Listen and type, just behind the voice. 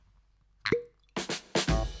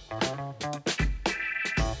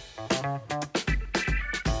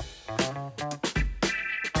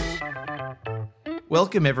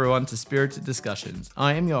Welcome everyone to Spirited Discussions.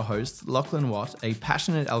 I am your host, Lachlan Watt, a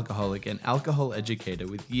passionate alcoholic and alcohol educator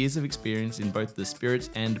with years of experience in both the spirits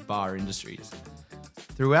and bar industries.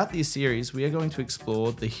 Throughout this series, we are going to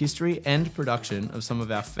explore the history and production of some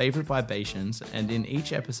of our favourite libations, and in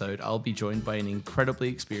each episode, I'll be joined by an incredibly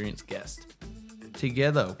experienced guest.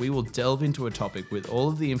 Together, we will delve into a topic with all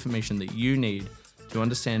of the information that you need to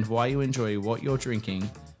understand why you enjoy what you're drinking,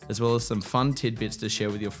 as well as some fun tidbits to share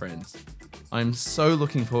with your friends. I'm so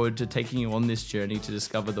looking forward to taking you on this journey to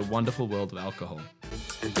discover the wonderful world of alcohol.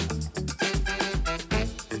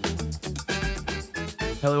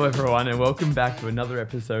 Hello everyone, and welcome back to another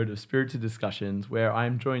episode of Spirited Discussions, where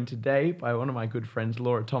I'm joined today by one of my good friends,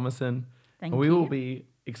 Laura Thomason. Thank and we you. will be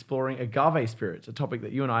exploring agave spirits, a topic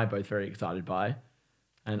that you and I are both very excited by.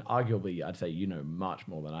 And arguably, I'd say you know much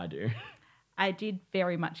more than I do. I did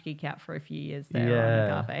very much geek out for a few years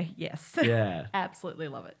there on agave. Yes. Yeah. Absolutely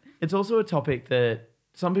love it. It's also a topic that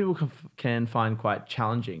some people can find quite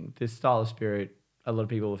challenging. This style of spirit, a lot of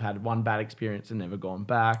people have had one bad experience and never gone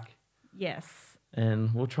back. Yes.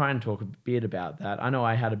 And we'll try and talk a bit about that. I know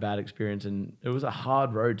I had a bad experience and it was a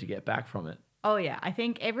hard road to get back from it. Oh yeah. I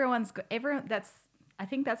think that's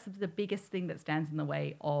the biggest thing that stands in the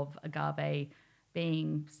way of agave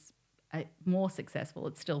being more successful.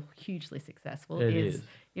 It's still hugely successful. It is.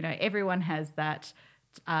 You know, everyone has that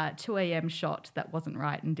 2 a.m. shot that wasn't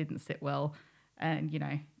right and didn't sit well. And, you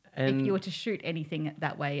know, if you were to shoot anything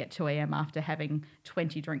that way at 2 a.m. after having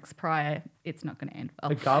 20 drinks prior, it's not going to end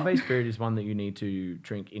well. Agave spirit is one that you need to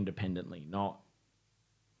drink independently, not,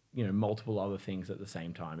 you know, multiple other things at the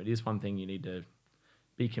same time. It is one thing you need to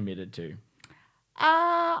be committed to.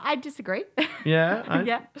 I disagree. Yeah?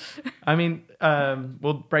 Yeah. I mean,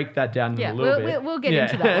 we'll break that down in a little bit. We'll get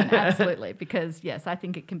into that one, absolutely, because, yes, I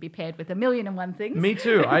think it can be paired with a million and one things. Me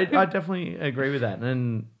too. I definitely agree with that.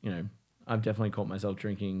 And, you know, I've definitely caught myself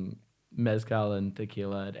drinking mezcal and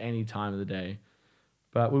tequila at any time of the day.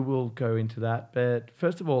 But we will go into that. But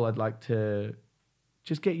first of all, I'd like to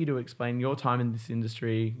just get you to explain your time in this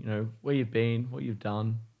industry, you know, where you've been, what you've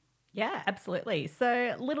done. Yeah, absolutely. So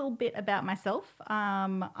a little bit about myself.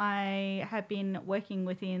 I have been working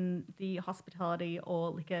within the hospitality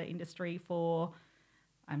or liquor industry for,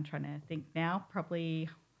 I'm trying to think now, probably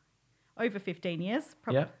over 15 years.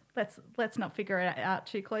 Yep. Let's not figure it out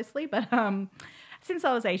too closely. But since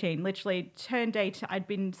I was 18, literally turned 18, I'd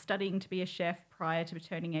been studying to be a chef prior to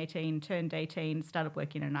turning 18, turned 18, started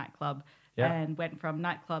working in a nightclub and went from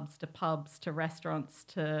nightclubs to pubs to restaurants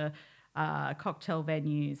to cocktail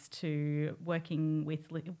venues to working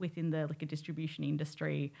within the liquor distribution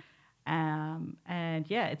industry. And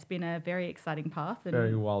yeah, it's been a very exciting path. And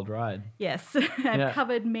very wild ride. Yes. I've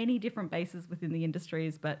covered many different bases within the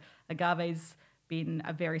industries, but agave's been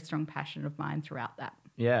a very strong passion of mine throughout that.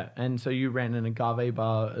 Yeah. And so you ran an agave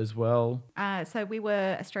bar as well. So we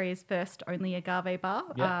were Australia's first only agave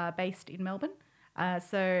bar based in Melbourne.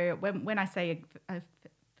 So when I say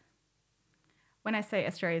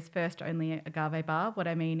Australia's first only agave bar, what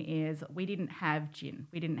I mean is we didn't have gin,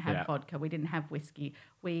 we didn't have vodka, we didn't have whiskey.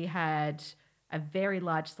 We had a very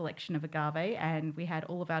large selection of agave, and we had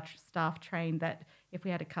all of our staff trained that if we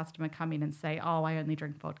had a customer come in and say, oh, I only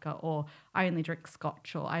drink vodka, or I only drink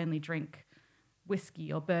scotch, or I only drink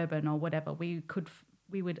whiskey or bourbon or whatever, we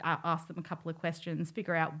would ask them a couple of questions,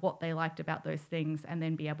 figure out what they liked about those things, and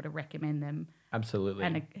then be able to recommend them Absolutely.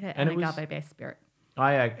 an agave-based spirit.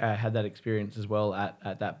 I had that experience as well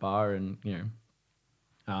at that bar, and you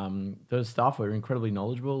know, those staff were incredibly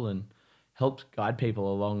knowledgeable and helped guide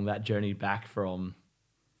people along that journey back from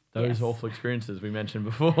those awful experiences we mentioned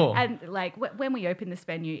before. And like when we opened this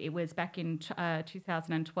venue, it was back in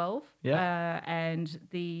 2012. Yeah. And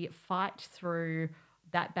the fight through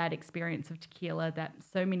that bad experience of tequila that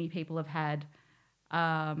so many people have had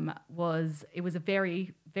was a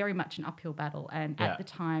very, very much an uphill battle. And at the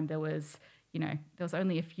time there was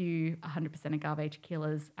only a few 100% agave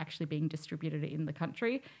tequilas actually being distributed in the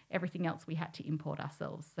country. Everything else we had to import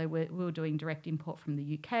ourselves. So we were doing direct import from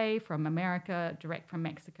the UK, from America, direct from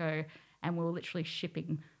Mexico, and we were literally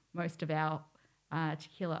shipping most of our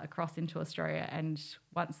tequila across into Australia. And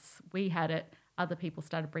once we had it, other people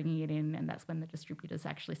started bringing it in, and that's when the distributors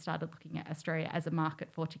actually started looking at Australia as a market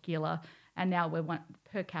for tequila. And now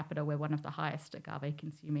per capita, we're one of the highest agave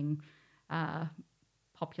consuming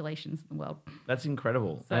populations in the world. That's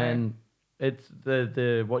incredible. So, and it's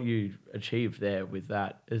the what you achieved there with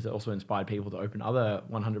that is also inspired people to open other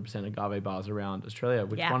 100% agave bars around Australia,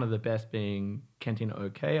 which one of the best being Cantina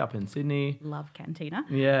OK up in Sydney. Love Cantina.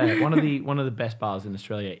 Yeah, one of the best bars in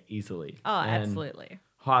Australia easily. Oh, absolutely.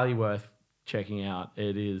 Highly worth checking out.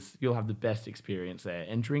 You'll have the best experience there,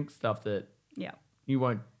 and drink stuff that you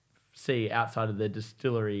won't see outside of the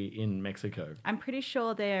distillery in Mexico. I'm pretty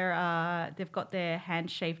sure they've got their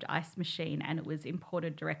hand-shaved ice machine, and it was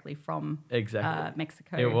imported directly from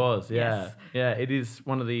Mexico. It was, yeah. Yes. Yeah, it is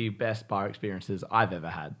one of the best bar experiences I've ever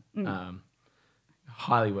had.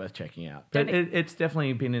 Highly worth checking out. But it's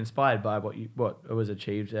definitely been inspired by what was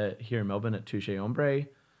achieved here in Melbourne at Touche Hombre.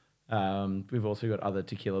 We've also got other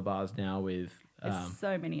tequila bars now with There's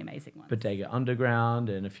so many amazing ones. Bodega Underground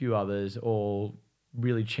and a few others, all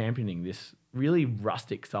really championing this really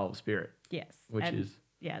rustic style of spirit. Yes.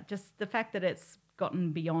 Yeah, just the fact that it's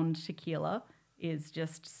gotten beyond tequila is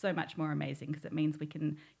just so much more amazing, because it means we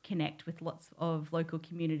can connect with lots of local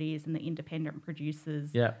communities and the independent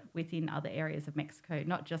producers within other areas of Mexico,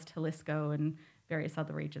 not just Jalisco and various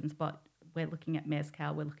other regions, but we're looking at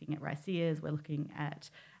mezcal, we're looking at raicillas, we're looking at...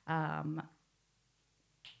 we're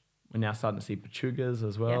now starting to see pechugas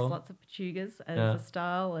as well. Yes, lots of pechugas as a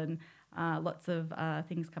style, and lots of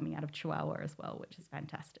things coming out of Chihuahua as well, which is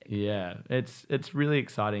fantastic. Yeah, it's really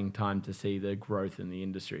exciting time to see the growth in the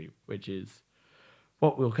industry, which is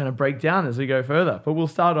what we'll kind of break down as we go further. But we'll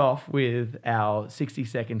start off with our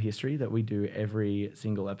 60-second history that we do every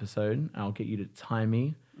single episode. I'll get you to time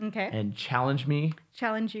me and challenge me.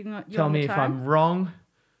 Tell me if I'm wrong,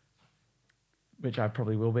 which I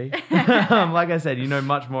probably will be. Like I said, you know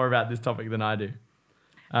much more about this topic than I do.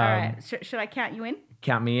 All right. Should I count you in?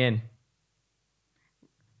 Count me in.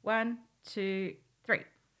 1, 2, 3.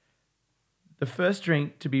 The first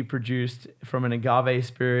drink to be produced from an agave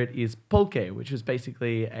spirit is pulque, which is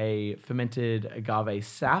basically a fermented agave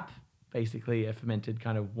sap, basically a fermented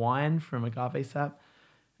kind of wine from agave sap.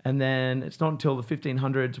 And then it's not until the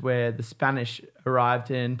 1500s where the Spanish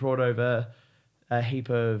arrived and brought over a heap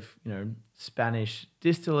of, Spanish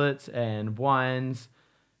distillates and wines,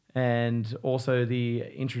 and also the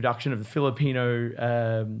introduction of the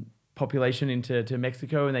Filipino population into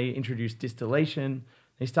Mexico, and they introduced distillation.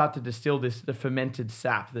 They start to distill the fermented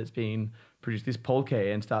sap that's being produced, this pulque,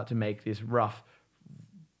 and start to make this rough,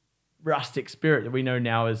 rustic spirit that we know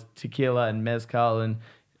now as tequila and mezcal. And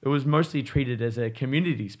it was mostly treated as a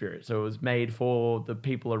community spirit. So it was made for the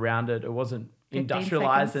people around it. It wasn't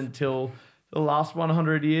industrialized until the last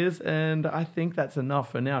 100 years. And I think that's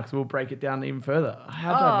enough for now, because we'll break it down even further.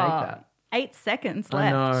 How did I make that? 8 seconds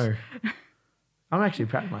left. I know. I'm actually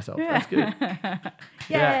proud of myself. That's good. Yay.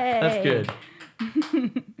 Yeah, that's good.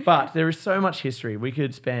 But there is so much history. We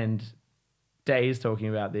could spend days talking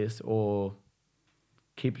about this, or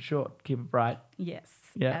keep it short, keep it bright. Yes,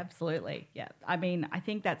 yeah, absolutely. Yeah. I mean, I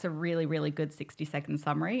think that's a really, really good 60-second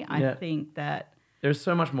summary. I think that there's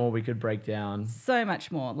so much more we could break down. So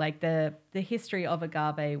much more. Like the history of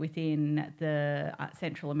agave within the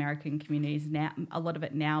Central American communities now, a lot of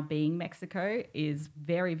it now being Mexico, is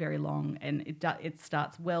very, very long, and it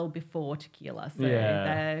starts well before tequila. So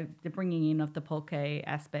the bringing in of the pulque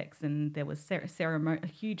aspects, and there was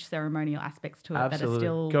huge ceremonial aspects to it. Absolutely. That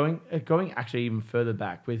are still going actually even further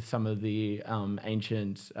back with some of the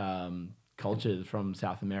ancient cultures from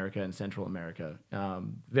South America and Central America.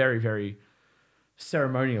 Very, very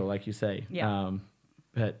ceremonial, like you say. Yeah.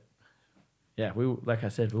 But yeah, like I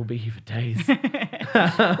said, we'll be here for days.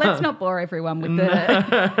 Let's not bore everyone with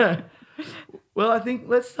the... Well, I think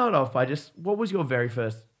let's start off by what was your very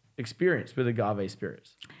first experience with agave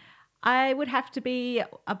spirits? I would have to be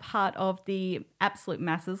a part of the absolute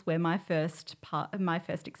masses, where my first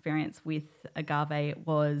experience with agave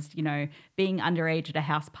was, being underage at a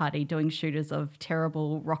house party, doing shooters of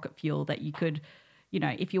terrible rocket fuel that you could...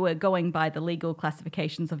 if you were going by the legal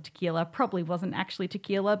classifications of tequila, probably wasn't actually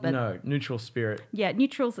tequila, but... No, neutral spirit. Yeah,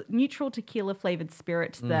 neutral tequila-flavored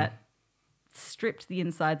spirit that stripped the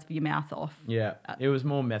insides of your mouth off. Yeah, it was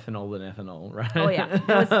more methanol than ethanol, right? Oh, yeah.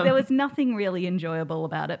 There was nothing really enjoyable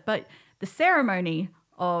about it, but the ceremony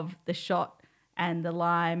of the shot and the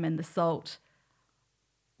lime and the salt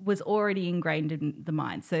was already ingrained in the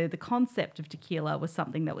mind. So the concept of tequila was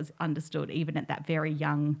something that was understood even at that very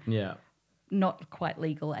young... Yeah. Not quite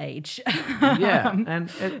legal age. Yeah,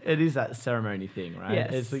 and it is that ceremony thing, right?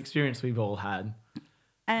 Yes. It's the experience we've all had.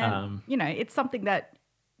 And, it's something that,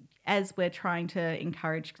 as we're trying to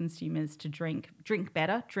encourage consumers to drink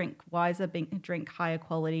better, drink wiser, drink higher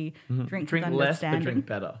quality, drink with less, but understanding. drink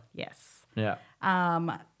better. Yes. Yeah.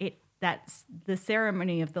 That's the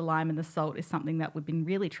ceremony of the lime and the salt is something that we've been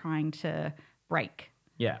really trying to break.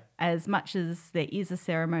 Yeah. As much as there is a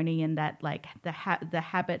ceremony and that, like, the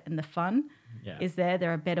habit and the fun is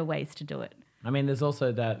there are better ways to do it. I mean, there's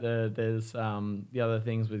also that there's the other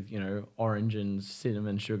things with, orange and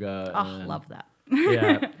cinnamon sugar. Oh, love that.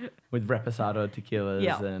 Yeah, with reposado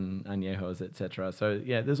tequilas and añejos, etc. So,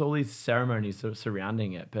 yeah, there's all these ceremonies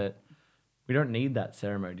surrounding it, but we don't need that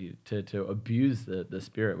ceremony to abuse the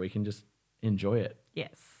spirit. We can just enjoy it.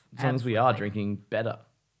 Yes. As long as we are drinking better.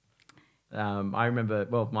 I remember,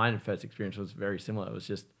 my first experience was very similar. It was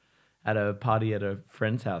just at a party at a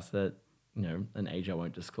friend's house that, an age I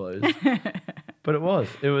won't disclose. But it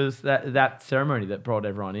was that ceremony that brought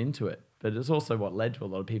everyone into it. But it's also what led to a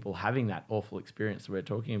lot of people having that awful experience that we're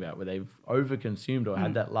talking about, where they've overconsumed or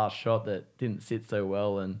had that last shot that didn't sit so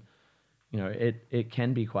well. And, it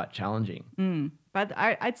can be quite challenging. But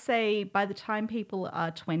I'd say by the time people are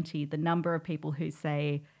 20, the number of people who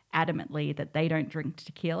say adamantly that they don't drink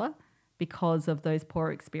tequila because of those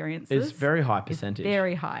poor experiences. It's very high percentage.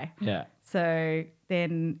 Very high. Yeah. So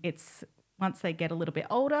then once they get a little bit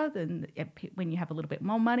older, then when you have a little bit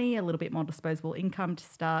more money, a little bit more disposable income, to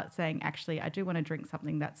start saying, actually, I do want to drink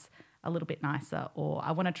something that's a little bit nicer, or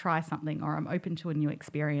I want to try something, or I'm open to a new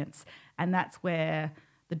experience. And that's where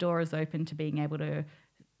the door is open to being able to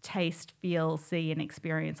taste, feel, see, and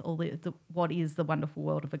experience all what is the wonderful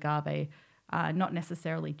world of agave. Not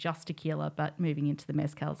necessarily just tequila, but moving into the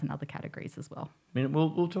mezcals and other categories as well. I mean,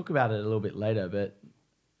 we'll talk about it a little bit later, but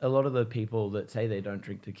a lot of the people that say they don't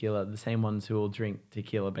drink tequila are the same ones who will drink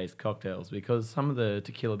tequila-based cocktails, because some of the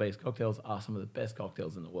tequila-based cocktails are some of the best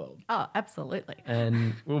cocktails in the world. Oh, absolutely.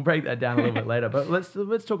 And we'll break that down a little bit later. But let's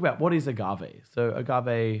talk about what is agave. So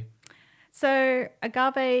agave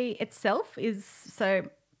itself is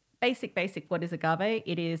basic. What is agave?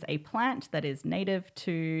 It is a plant that is native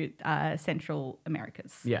to Central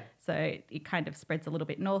Americas. Yeah. So it kind of spreads a little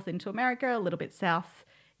bit north into America, a little bit south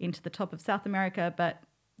into the top of South America, but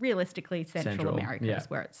realistically Central America is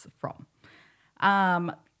where it's from.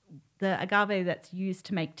 The agave that's used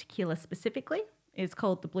to make tequila specifically is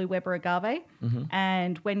called the Blue Weber agave,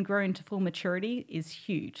 and when grown to full maturity is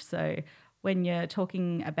huge. So when you're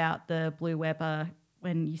talking about the Blue Weber,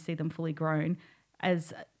 when you see them fully grown,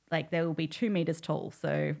 they will be 2 meters tall.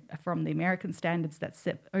 So from the American standards, that's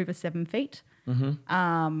over 7 feet.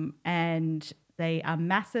 And they are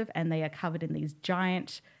massive, and they are covered in these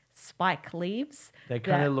giant spike leaves. They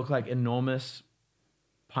kind of look like enormous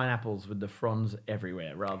pineapples with the fronds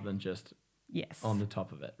everywhere, rather than just on the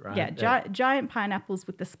top of it, right? Yeah, giant pineapples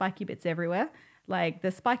with the spiky bits everywhere. Like,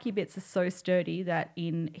 the spiky bits are so sturdy that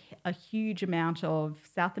in a huge amount of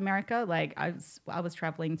South America, like I was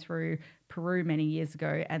traveling through Peru many years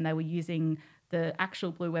ago, and they were using the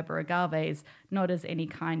actual Blue Weber agaves not as any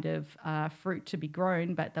kind of fruit to be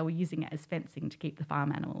grown, but they were using it as fencing to keep the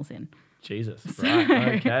farm animals in. Jesus,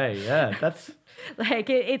 right? Okay, yeah, that's like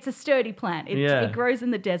it's a sturdy plant. It grows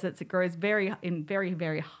in the deserts. It grows in very,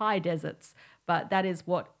 very high deserts, but that is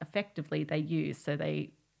what effectively they use. So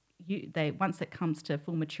they once it comes to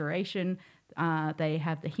full maturation, they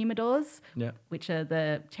have the humidors, which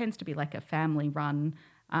tends to be like a family run,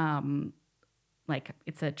 like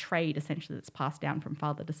it's a trade essentially that's passed down from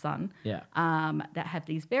father to son. That have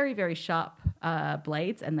these very, very sharp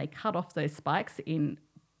blades, and they cut off those spikes in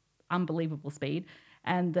unbelievable speed,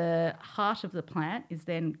 and the heart of the plant is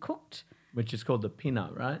then cooked, which is called the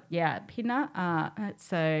pina, right? Yeah, pina.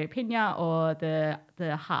 So pina, or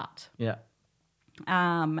the heart. Yeah.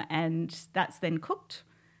 And that's then cooked.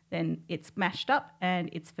 Then it's mashed up and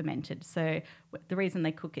it's fermented. So the reason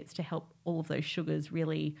they cook it's to help all of those sugars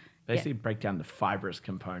really basically break down the fibrous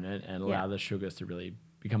component and allow the sugars to really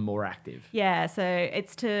become more active. Yeah, so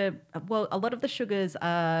it's a lot of the sugars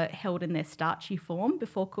are held in their starchy form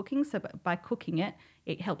before cooking. So by cooking it,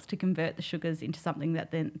 it helps to convert the sugars into something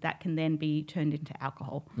that can then be turned into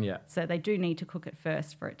alcohol. Yeah. So they do need to cook it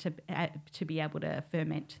first for it to be able to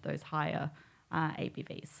ferment those higher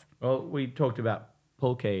ABVs. Well, we talked about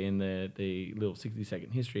pulque in the little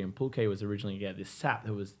 60-second history, and pulque was originally this sap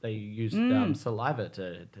that they used saliva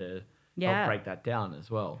to help break that down as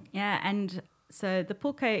well. Yeah, and so the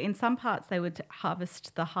pulque, in some parts they would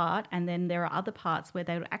harvest the heart, and then there are other parts where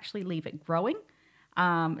they would actually leave it growing.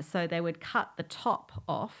 So they would cut the top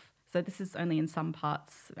off. So this is only in some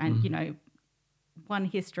parts, and one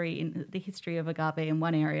history in the history of agave in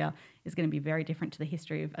one area is going to be very different to the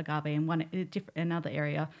history of agave in another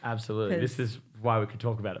area. Absolutely. This is why we could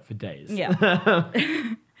talk about it for days. Yeah.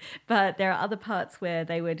 But there are other parts where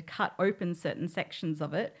they would cut open certain sections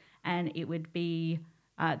of it, and it would be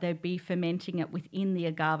they'd be fermenting it within the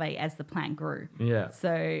agave as the plant grew. Yeah.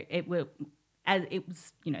 So the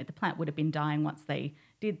plant would have been dying once they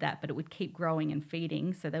did that, but it would keep growing and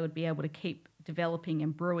feeding, so they would be able to keep developing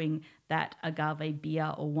and brewing that agave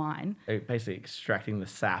beer or wine. Basically extracting the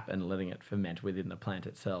sap and letting it ferment within the plant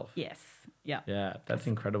itself. Yes. Yeah. Yeah, that's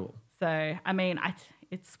incredible. So, I mean,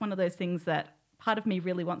 it's one of those things that part of me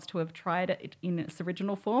really wants to have tried it in its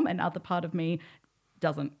original form, and other part of me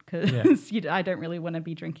doesn't, because I don't really want to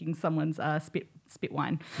be drinking someone's spit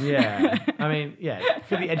wine. Yeah. I mean,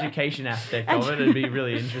 for the education aspect of it, it'd be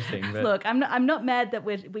really interesting. But look, I'm not mad that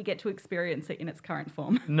we get to experience it in its current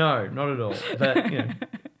form. No, not at all. But,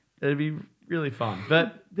 it'd be really fun.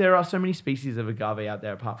 But there are so many species of agave out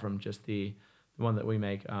there apart from just the one that we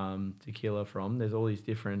make tequila from. There's all these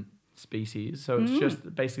different species. So it's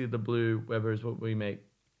just basically the blue Weber is what we make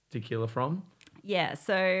tequila from. Yeah,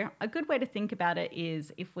 so a good way to think about it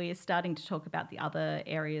is if we're starting to talk about the other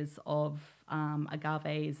areas of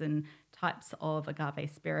agaves and types of agave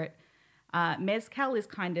spirit, mezcal is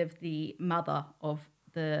kind of the mother of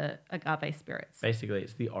the agave spirits. Basically,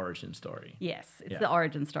 it's the origin story. Yes, it's the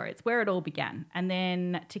origin story. It's where it all began. And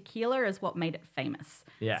then tequila is what made it famous.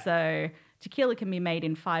 Yeah. So tequila can be made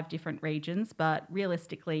in 5 different regions, but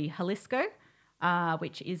realistically, Jalisco,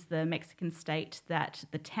 which is the Mexican state that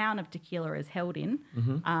the town of Tequila is held in,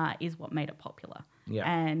 is what made it popular.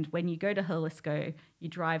 Yeah. And when you go to Jalisco, you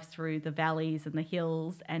drive through the valleys and the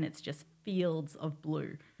hills, and it's just fields of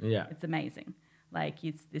blue. Yeah. It's amazing. Like,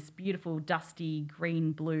 it's this beautiful, dusty,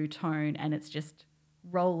 green-blue tone, and it's just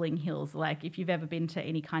rolling hills. Like, if you've ever been to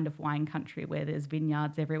any kind of wine country where there's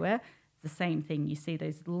vineyards everywhere, the same thing. You see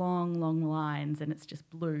those long, long lines, and it's just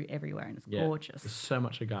blue everywhere, and it's gorgeous. There's so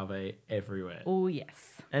much agave everywhere. Oh,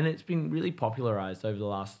 yes. And it's been really popularized over the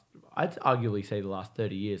last, I'd arguably say the last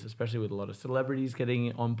 30 years, especially with a lot of celebrities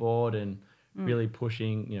getting on board and really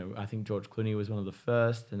pushing. I think George Clooney was one of the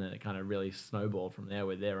first, and then it kind of really snowballed from there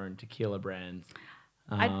with their own tequila brands.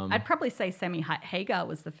 I'd probably say Sammy Hagar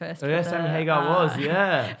was the first. Sammy Hagar was,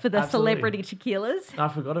 for the absolutely. Celebrity tequilas. I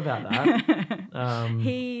forgot about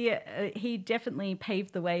that. He definitely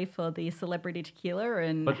paved the way for the celebrity tequila,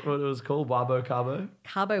 and what it was called, Wabo Cabo.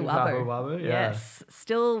 Cabo Wabo, yeah. Yes,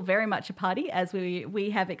 still very much a party, as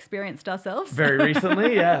we have experienced ourselves Very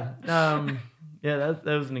recently, yeah. That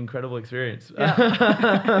was an incredible experience.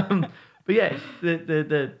 Yeah. But yeah,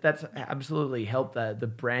 that's absolutely helped the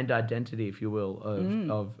brand identity, if you will,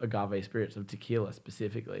 of agave spirits, of tequila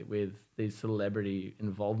specifically, with the celebrity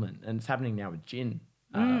involvement. And it's happening now with gin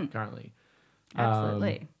currently.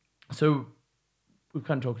 Absolutely. So we've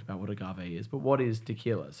kind of talked about what agave is, but what is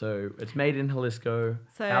tequila? So it's made in Jalisco.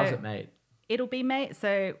 So how's it made? It'll be made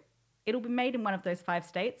in one of those 5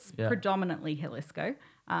 states, predominantly Jalisco.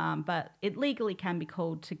 But it legally can be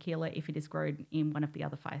called tequila if it is grown in one of the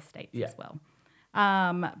other 5 states as well.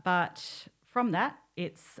 But from that,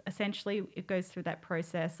 it's essentially, it goes through that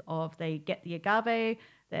process of they get the agave,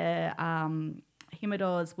 their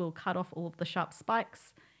humidors will cut off all of the sharp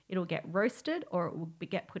spikes. It'll get roasted, or it will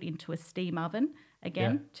get put into a steam oven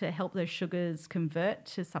again to help those sugars convert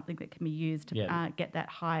to something that can be used to get that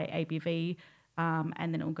high ABV,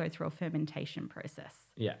 and then it will go through a fermentation process.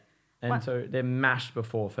 Yeah. And so they're mashed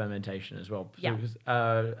before fermentation as well. Yeah. Because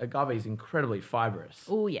agave is incredibly fibrous.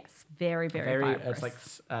 Oh, yes. Very, very fibrous. It's like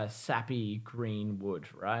sappy green wood,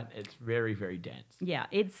 right? It's very, very dense. Yeah,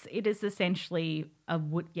 it is essentially a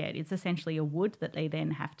wood. Yeah, it's essentially a wood that they then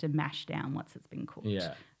have to mash down once it's been cooked.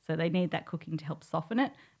 Yeah. So they need that cooking to help soften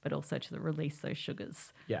it, but also to release those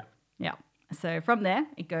sugars. Yeah. Yeah. So from there,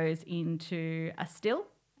 it goes into a still,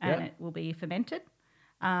 and it will be fermented.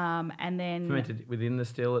 And then fermented within the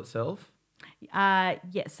still itself.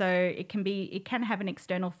 So it can have an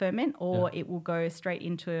external ferment, or it will go straight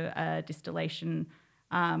into a distillation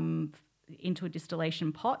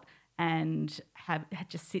pot and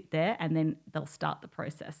just sit there, and then they'll start the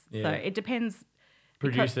process. So it depends.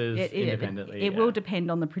 Producers independently. It will depend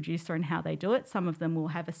on the producer and how they do it. Some of them will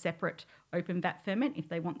have a separate open vat ferment if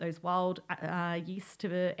they want those wild yeast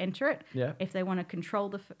to enter it. Yeah. If they want to control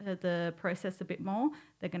the process a bit more,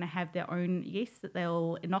 they're going to have their own yeast that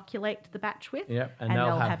they'll inoculate the batch with. Yeah. And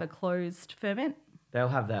they'll have a closed ferment. They'll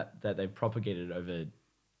have that they've propagated over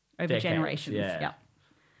decades. Generations. Yeah.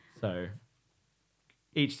 So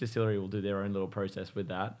each distillery will do their own little process with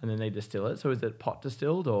that, and then they distill it. So is it pot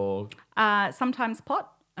distilled or? Sometimes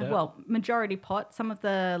pot. Yeah. Well, majority pot. Some of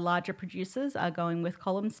the larger producers are going with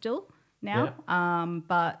column still now,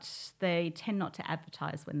 but they tend not to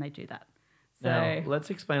advertise when they do that. So now, let's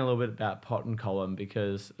explain a little bit about pot and column,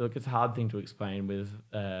 because look, it's a hard thing to explain with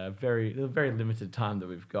the very limited time that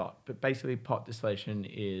we've got. But basically, pot distillation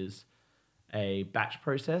is a batch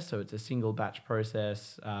process, so it's a single batch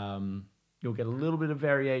process. You'll get a little bit of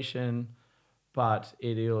variation, but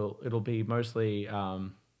it'll be mostly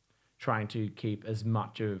trying to keep as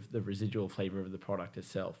much of the residual flavor of the product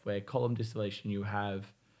itself. Where column distillation, you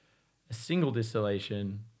have a single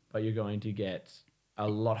distillation, but you're going to get a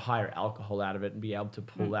lot higher alcohol out of it and be able to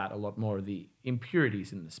pull out a lot more of the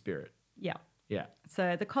impurities in the spirit. Yeah. Yeah.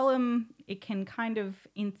 So the column, it can kind of,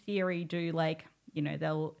 in theory, do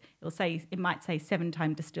it might say 7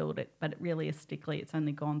 times distilled it, but realistically it's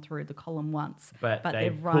only gone through the column once. But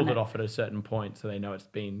they've pulled it off at a certain point, so they know it's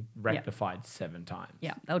been rectified 7 times.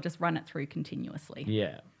 Yeah, they'll just run it through continuously.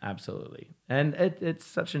 Yeah, absolutely. And it's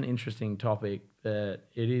such an interesting topic that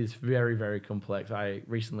it is very, very complex. I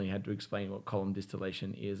recently had to explain what column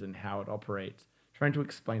distillation is and how it operates. Trying to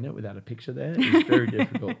explain it without a picture there is very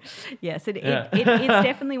difficult. Yes, it's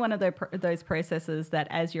definitely one of those processes that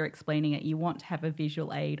as you're explaining it, you want to have a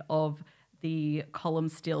visual aid of the column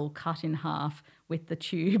still cut in half with the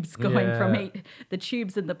tubes going from the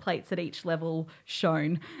tubes and the plates at each level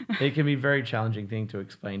shown. It can be a very challenging thing to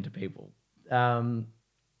explain to people. And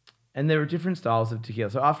there are different styles of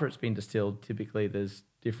tequila. So after it's been distilled, typically there's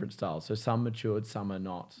different styles. So some matured, some are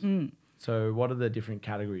not. So what are the different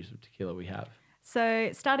categories of tequila we have? So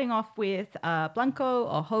starting off with Blanco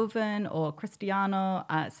or Joven or Cristiano.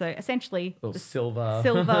 So essentially...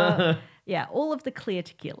 Silver. Yeah, all of the clear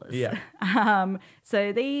tequilas. Yeah.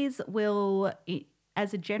 So these will,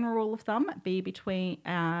 as a general rule of thumb, be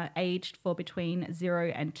aged for between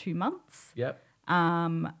 0 and 2 months. Yep.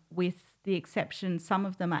 With the exception, some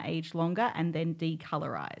of them are aged longer and then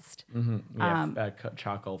decolorized.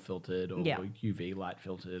 Charcoal filtered or UV light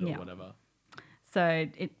filtered or whatever. So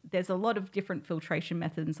there's a lot of different filtration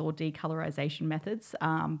methods or decolorization methods,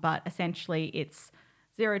 but essentially it's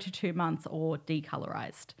 0 to 2 months or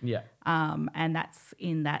decolorized. Yeah. And that's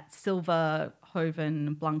in that silver,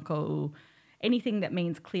 Joven, Blanco, anything that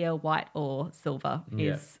means clear, white, or silver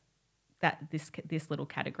is this little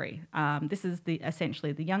category. This is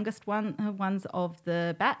essentially the youngest ones of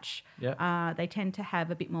the batch. Yeah. They tend to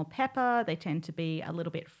have a bit more pepper. They tend to be a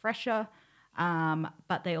little bit fresher.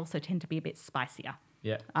 But they also tend to be a bit spicier.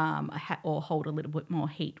 Yeah. Or hold a little bit more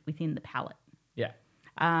heat within the palate. Yeah.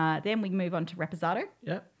 Then we move on to Reposado.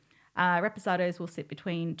 Yeah. Reposados will sit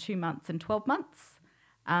between 2 months and 12 months.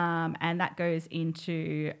 And that goes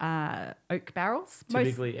into oak barrels.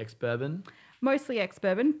 Typically ex-bourbon. Mostly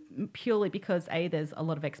ex-bourbon, purely because there's a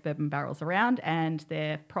lot of ex-bourbon barrels around, and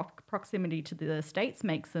their proximity to the States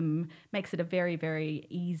makes it a very, very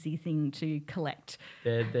easy thing to collect.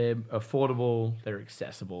 They're affordable. They're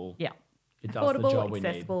accessible. Yeah, it does the job we need.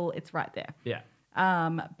 Accessible. It's right there. Yeah.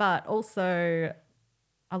 But also,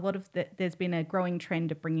 a lot of there's been a growing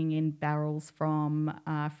trend of bringing in barrels from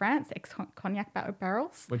France, ex-cognac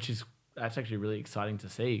barrels, That's actually really exciting to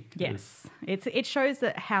see. Yes, it shows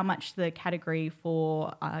that how much the category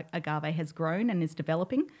for agave has grown and is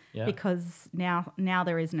developing, because now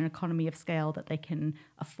there is an economy of scale that they can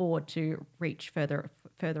afford to reach further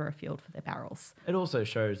afield for their barrels. It also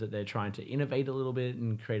shows that they're trying to innovate a little bit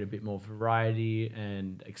and create a bit more variety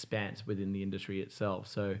and expanse within the industry itself.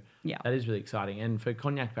 So that is really exciting. And for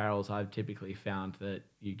cognac barrels, I've typically found that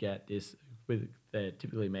you get this they're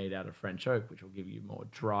typically made out of French oak, which will give you more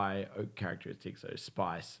dry oak characteristics, so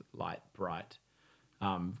spice, light, bright,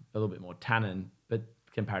 a little bit more tannin, but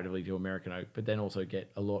comparatively to American oak, but then also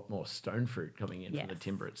get a lot more stone fruit coming in from the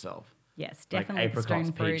timber itself. Yes, definitely. Like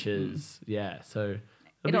apricots, peaches, so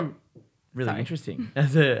it'll be really interesting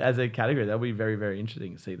as a category. That'll be very, very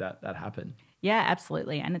interesting to see that happen. Yeah,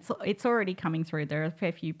 absolutely, and it's already coming through. There are a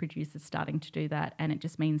fair few producers starting to do that, and it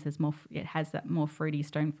just means it has that more fruity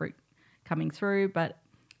stone fruit coming through, but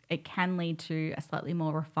it can lead to a slightly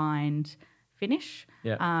more refined finish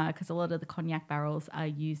because a lot of the cognac barrels are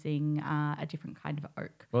using a different kind of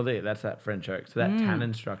oak. Well, that's that French oak. So that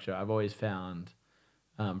tannin structure, I've always found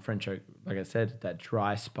French oak, like I said, that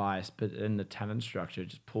dry spice, but in the tannin structure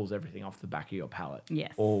just pulls everything off the back of your palate.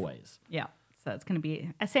 Yes. Always. Yeah. So it's going to be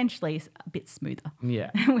essentially a bit smoother.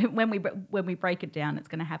 Yeah. when we break it down, it's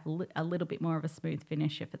going to have a little bit more of a smooth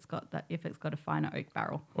finish if it's got a finer oak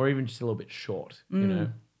barrel, or even just a little bit short, you know.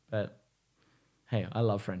 But hey, I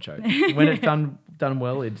love French oak. When it's done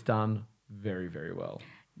well, it's done very, very well.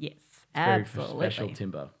 Yes, it's absolutely. Very special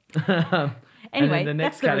timber. Anyway, the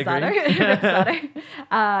next that's category.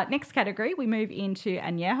 Next category, we move into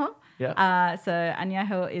añejo. Yeah. So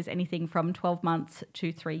añejo is anything from 12 months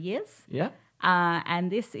to 3 years. Yeah.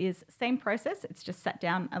 And this is same process. It's just sat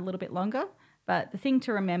down a little bit longer. But the thing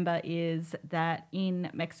to remember is that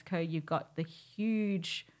in Mexico, you've got the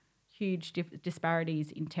huge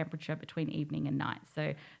disparities in temperature between evening and night.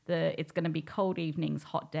 So it's going to be cold evenings,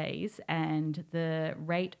 hot days, and the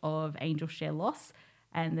rate of angel share loss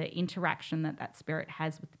and the interaction that spirit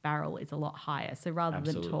has with the barrel is a lot higher. So rather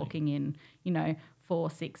than talking in, 4,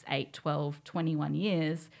 6, 8, 12, 21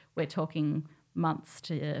 years, we're talking months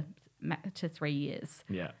to 3 years.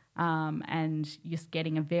 Yeah. And just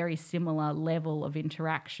getting a very similar level of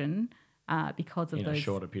interaction because of in those. a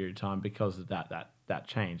shorter period of time because of that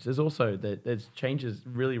change. There's also there's changes,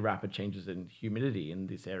 really rapid changes in humidity in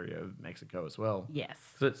this area of Mexico as well. Yes.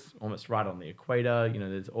 So it's almost right on the equator.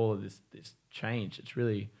 There's all of this change. It's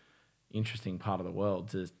really interesting part of the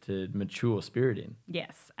world to mature spirit in.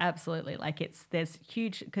 Yes, absolutely. There's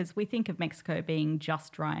huge, because we think of Mexico being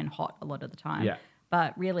just dry and hot a lot of the time. Yeah.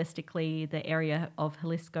 But realistically, the area of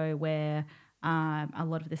Jalisco where a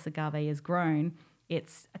lot of this agave is grown,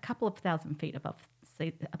 it's a couple of thousand feet above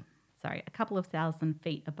sea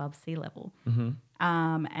level.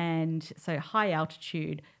 And so high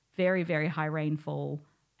altitude, very, very high rainfall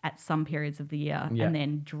at some periods of the year, and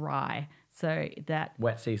then dry. So that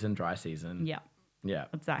wet season, dry season. Yeah.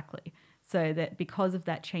 Exactly. So that because of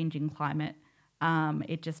that changing climate,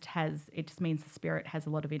 it just means the spirit has a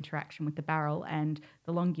lot of interaction with the barrel, and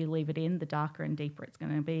the longer you leave it in, the darker and deeper it's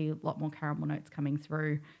going to be. A lot more caramel notes coming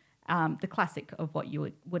through. The classic of what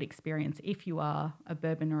you would experience if you are a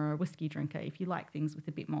bourbon or a whiskey drinker. If you like things with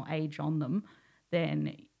a bit more age on them,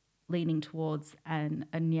 then leaning towards a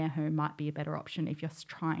añejo might be a better option if you're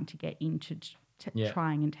trying to get into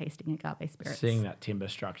trying and tasting agave spirits. Seeing that timber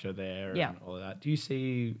structure there and all of that. Do you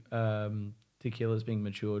see tequilas being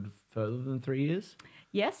matured further than 3 years?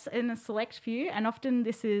 Yes, in a select few. And often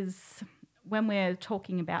this is when we're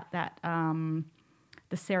talking about that,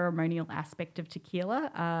 the ceremonial aspect of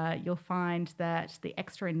tequila, you'll find that the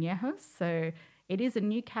extra añejos, so it is a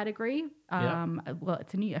new category. Well,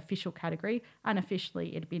 it's a new official category.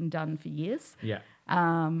 Unofficially, it had been done for years. Yeah.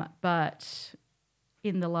 But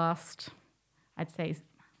in the last, I'd say,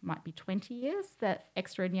 might be 20 years, that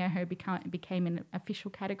extra añejo became an official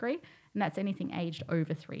category, and that's anything aged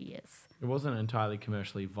over 3 years. It wasn't entirely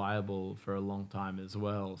commercially viable for a long time as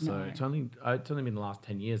well. So No. it's only been the last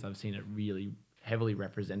 10 years I've seen it really heavily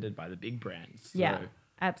represented by the big brands. So. Yeah,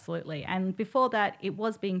 absolutely. And before that, it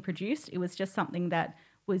was being produced. It was just something that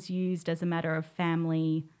was used as a matter of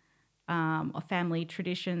family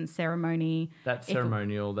tradition, ceremony. That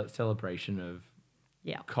ceremonial, that celebration of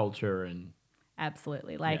culture and...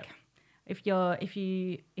 Absolutely. If you're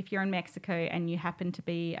in Mexico and you happen to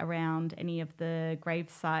be around any of the grave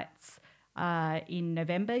sites in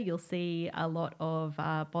November, you'll see a lot of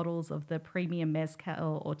bottles of the premium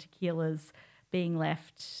mezcal or tequilas being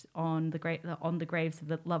left on the graves of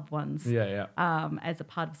the loved ones. As a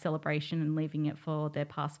part of celebration and leaving it for their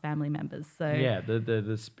past family members. So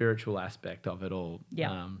the spiritual aspect of it all. There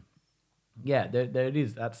it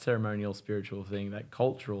is, that ceremonial spiritual thing, that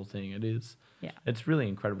cultural thing. It is. Yeah. It's really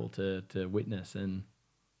incredible to witness and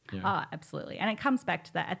absolutely. And it comes back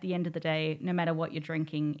to that at the end of the day, no matter what you're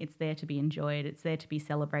drinking, it's there to be enjoyed, it's there to be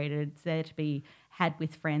celebrated, it's there to be had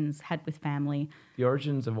with friends, had with family. The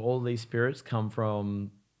origins of all these spirits come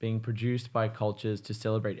from being produced by cultures to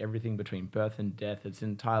celebrate everything between birth and death. It's an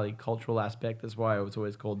entirely cultural aspect. That's why it was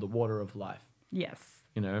always called the water of life. Yes.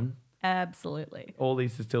 Absolutely. All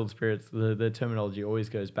these distilled spirits, the terminology always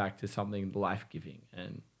goes back to something life-giving.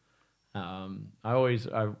 And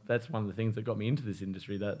that's one of the things that got me into this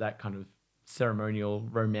industry, that kind of ceremonial,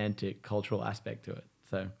 romantic, cultural aspect to it.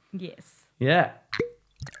 So yes. Yeah.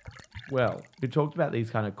 Well, we talked about these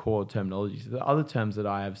kind of core terminologies. The other terms that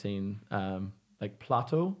I have seen, like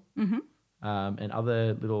plato, and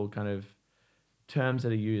other little kind of terms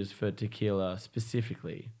that are used for tequila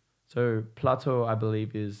specifically. So plato, I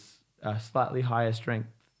believe, is a slightly higher strength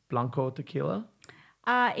Blanco tequila.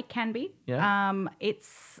 It can be. Yeah.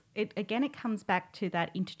 It comes back to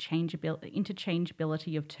that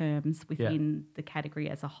interchangeability of terms within the category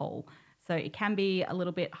as a whole. So it can be a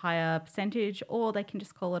little bit higher percentage, or they can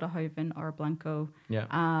just call it a Joven or a Blanco. Yeah.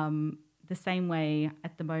 The same way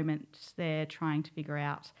at the moment they're trying to figure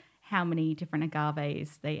out how many different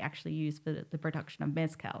agaves they actually use for the production of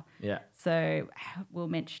mezcal. Yeah. So we were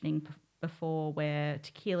mentioning before where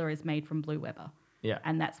tequila is made from Blue Weber. Yeah.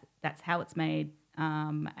 And that's how it's made.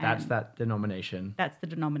 That's that denomination. That's the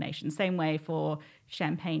denomination. Same way for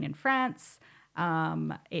champagne in France.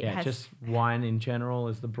 Just wine in general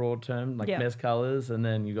is the broad term, like mezcal is, and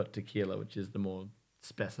then you got tequila, which is the more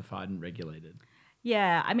specified and regulated.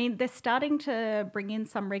 Yeah, I mean, they're starting to bring in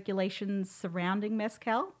some regulations surrounding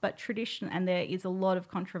mezcal, but and there is a lot of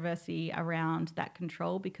controversy around that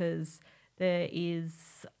control because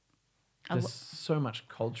there's so much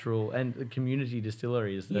cultural and community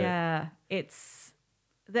distilleries. That's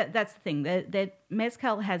the thing. The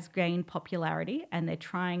mezcal has gained popularity, and they're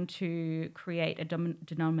trying to create a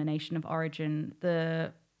denomination of origin.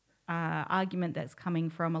 The argument that's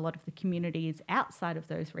coming from a lot of the communities outside of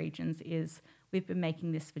those regions is we've been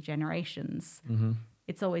making this for generations. Mm-hmm.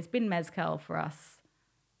 It's always been mezcal for us.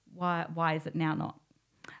 Why is it now not?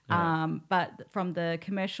 But from the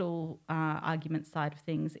commercial argument side of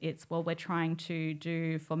things, it's, well, we're trying to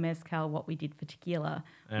do for mezcal what we did for tequila.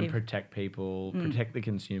 And protect people, protect the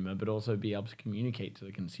consumer, but also be able to communicate to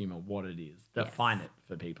the consumer what it is, define it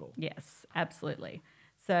for people. Yes, absolutely.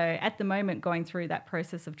 So at the moment, going through that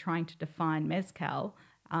process of trying to define mezcal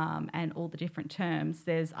and all the different terms,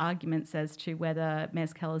 there's arguments as to whether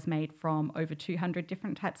mezcal is made from over 200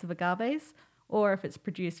 different types of agaves, or if it's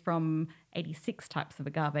produced from 86 types of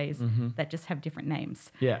agaves that just have different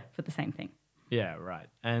names for the same thing. Yeah, right.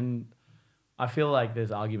 And I feel like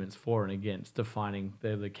there's arguments for and against defining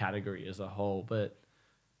the category as a whole. But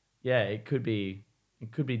yeah, it could be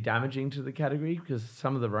damaging to the category because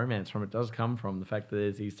some of the romance from it does come from the fact that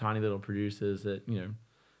there's these tiny little producers that,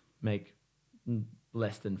 make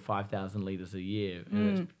less than 5,000 litres a year.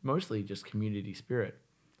 And it's mostly just community spirit.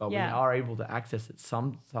 But we are able to access it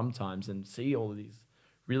sometimes and see all of these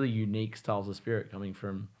really unique styles of spirit coming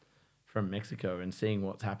from Mexico and seeing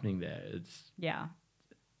what's happening there. It's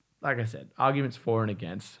like I said, arguments for and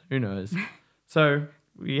against. Who knows? So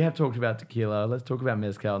we have talked about tequila. Let's talk about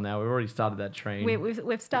mezcal now. We've already started that train.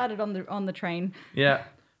 We've started on the train. Yeah.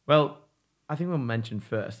 Well, I think we'll mention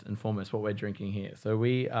first and foremost what we're drinking here. So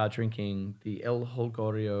we are drinking the El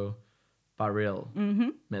Holgorio Barril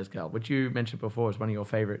mezcal, which you mentioned before is one of your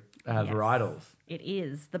favorite varietals. It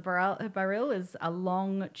is. The barril is a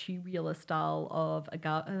long tubular style of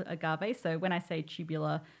agave. So when I say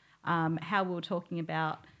tubular, how we were talking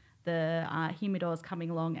about the humidors coming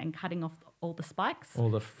along and cutting off all the spikes. All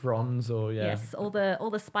the fronds Yes, all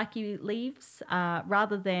the spiky leaves,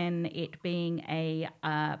 rather than it being a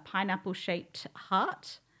pineapple-shaped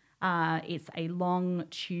heart, it's a long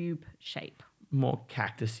tube shape. More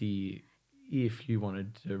cactusy if you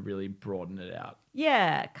wanted to really broaden it out.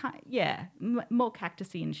 Yeah, more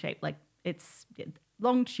cactusy in shape. Like it's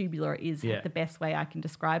long tubular is the best way I can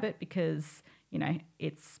describe it because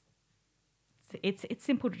it's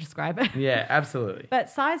simple to describe it. Yeah, absolutely. But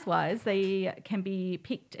size-wise, they can be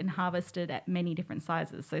picked and harvested at many different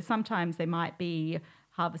sizes. So sometimes they might be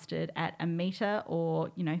harvested at 1 meter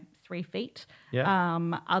or 3 feet.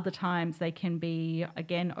 Yeah. Other times they can be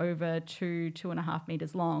again over 2.5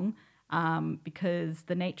 meters long. Because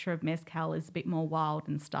the nature of mezcal is a bit more wild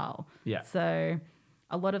in style. Yeah. So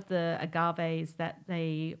a lot of the agaves that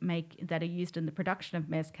they make that are used in the production of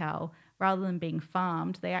mezcal, rather than being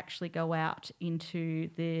farmed, they actually go out into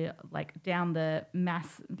down the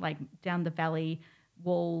valley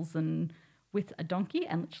walls and with a donkey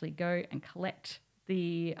and literally go and collect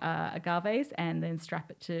the agaves and then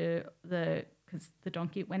strap it to because the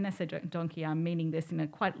donkey, when I say donkey, I'm meaning this in a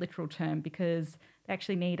quite literal term because they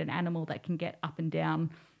actually need an animal that can get up and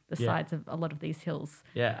down the sides of a lot of these hills.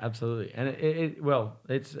 Yeah, absolutely. And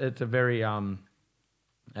it's a very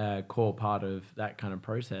core part of that kind of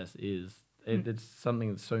process is it's something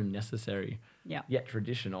that's so necessary yet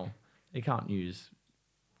traditional. They can't use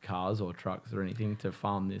cars or trucks or anything to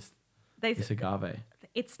farm this agave.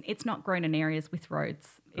 It's not grown in areas with roads.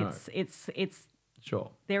 It's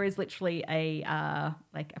sure. There is literally a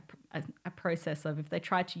process of if they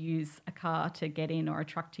try to use a car to get in or a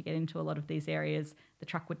truck to get into a lot of these areas, the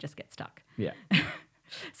truck would just get stuck. Yeah.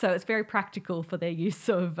 So it's very practical for their use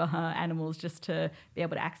of animals just to be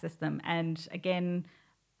able to access them. And again,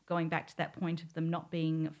 going back to that point of them not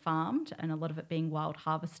being farmed and a lot of it being wild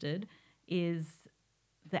harvested is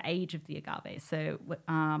the age of the agave. So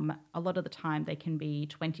a lot of the time they can be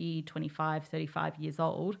 20, 25, 35 years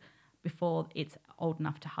old before it's old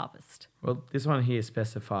enough to harvest. Well, this one here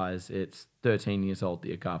specifies it's 13 years old,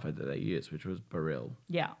 the agave that they use, which was Barril.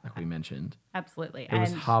 Yeah. Like we mentioned. Absolutely. It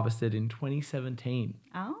was harvested in 2017.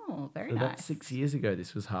 Oh, very nice. So that's 6 years ago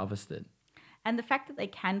this was harvested. And the fact that they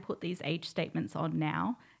can put these age statements on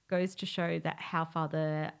now goes to show that how far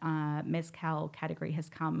the mezcal category has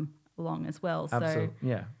come along as well. Absolutely.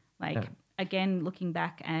 So, again, looking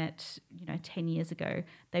back at 10 years ago,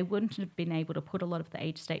 they wouldn't have been able to put a lot of the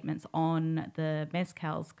age statements on the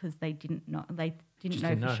mezcals because they didn't know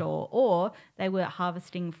for sure, or they were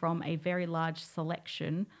harvesting from a very large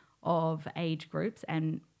selection of age groups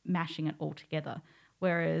and mashing it all together.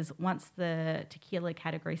 Whereas once the tequila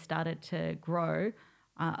category started to grow,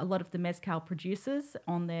 a lot of the mezcal producers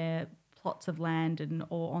on their plots of land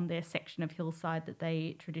or on their section of hillside that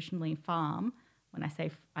they traditionally farm. When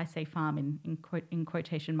I say farm in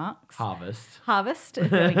quotation marks. Harvest.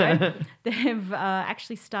 There we go. They've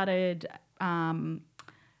actually started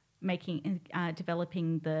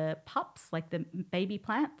developing the pups, like the baby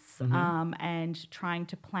plants, and trying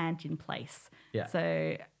to plant in place. Yeah.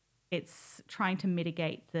 So it's trying to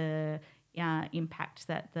mitigate the impact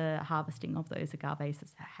that the harvesting of those agaves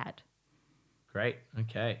has had. Great.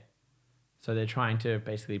 Okay. So they're trying to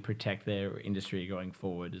basically protect their industry going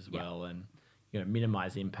forward as well, and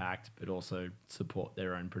minimize impact, but also support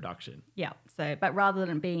their own production. Yeah. So, but rather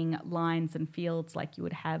than being lines and fields like you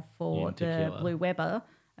would have for the Blue Weber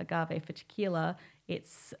agave for tequila,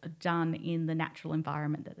 it's done in the natural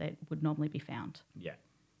environment that they would normally be found. Yeah.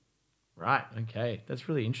 Right. Okay. That's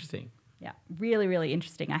really interesting. Yeah, really, really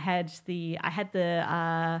interesting. I had the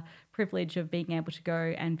privilege of being able to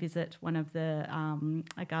go and visit one of the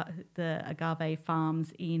agave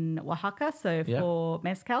farms in Oaxaca, so for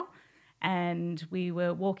mezcal, and we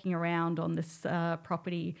were walking around on this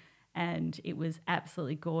property, and it was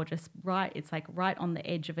absolutely gorgeous. It's like right on the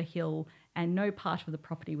edge of a hill, and no part of the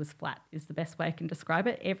property was flat, is the best way I can describe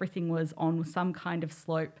it. Everything was on some kind of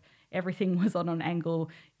slope. Everything was on an angle.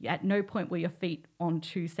 At no point were your feet on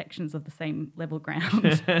two sections of the same level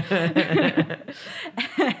ground.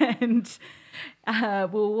 And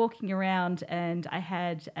we were walking around, and I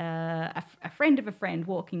had a friend of a friend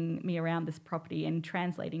walking me around this property and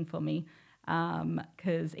translating for me,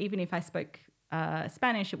 because even if I spoke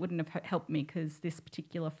Spanish, it wouldn't have helped me, because this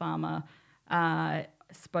particular farmer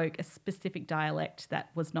spoke a specific dialect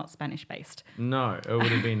that was not Spanish-based. No, it would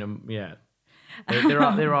have been,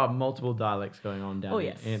 There are multiple dialects going on down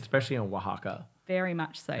there, and especially in Oaxaca. Very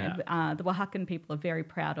much so. Yeah. The Oaxacan people are very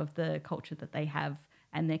proud of the culture that they have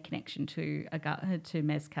and their connection to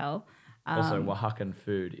mezcal. Also, Oaxacan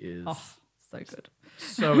food is so good,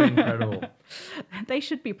 so incredible. They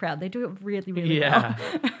should be proud. They do it really, really well.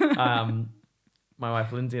 My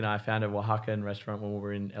wife Lindsay and I found a Oaxacan restaurant when we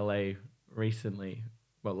were in LA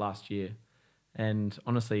last year. And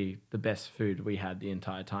honestly, the best food we had the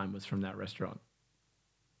entire time was from that restaurant.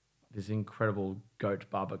 This incredible goat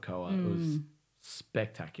barbacoa. It was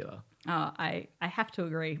spectacular. Oh, I have to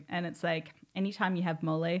agree. And it's like anytime you have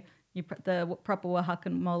mole, the proper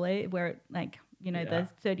Oaxacan mole, where it the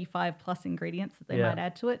 35 plus ingredients that they might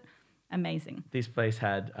add to it, amazing. This place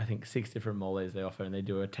had, I think, 6 different moles they offer, and they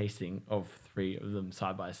do a tasting of 3 of them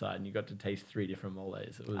side by side, and you got to taste 3 different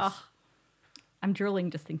moles. It was... I'm drooling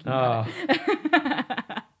just thinking about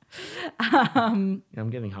it. I'm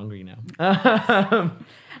getting hungry now.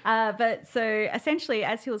 But so essentially,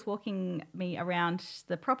 as he was walking me around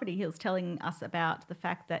the property, he was telling us about the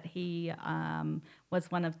fact that he was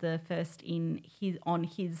one of the first on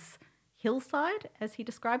his hillside, as he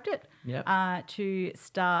described it, to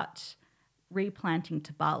start replanting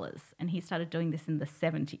tabalas, and he started doing this in the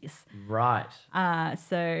 70s. Right.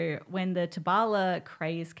 So when the tabala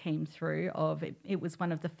craze came through, it was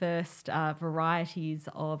one of the first varieties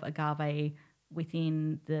of agave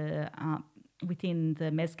within the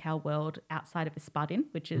mezcal world outside of espadin,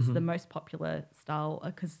 which is the most popular style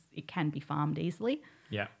because it can be farmed easily.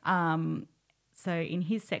 Yeah. So in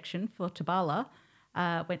his section for tabala,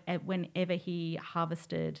 whenever he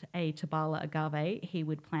harvested a tabala agave, he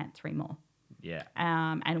would plant 3 more. Yeah.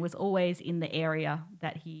 And it was always in the area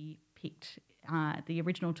that he picked the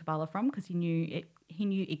original tabala from, because he knew it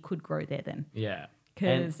could grow there then. Yeah.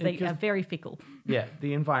 Because they are very fickle. Yeah,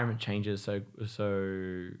 the environment changes so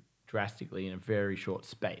drastically in a very short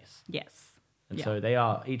space. Yes. And so they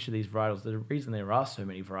are, each of these varietals, the reason there are so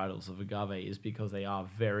many varietals of agave is because they are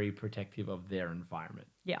very protective of their environment.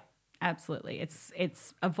 Yeah. Absolutely.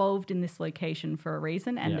 It's evolved in this location for a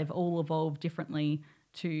reason, and they've all evolved differently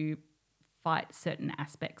to fight certain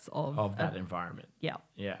aspects of that environment. Yeah.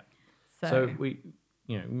 Yeah. So we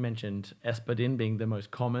mentioned espadin being the most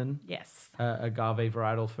common agave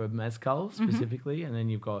varietal for mezcal specifically, and then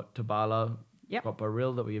you've got tabala, you've got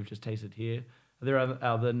baril that we have just tasted here. Are there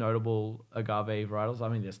other notable agave varietals? I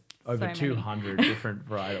mean, there's over 200 different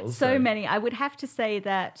varietals. So many. I would have to say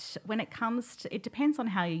that when it comes to, it depends on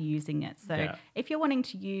how you're using it. So if you're wanting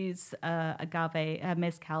to use agave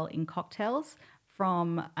mezcal in cocktails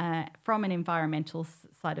from an environmental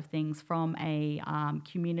side of things, from a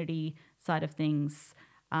community side of things,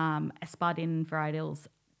 espadin varietals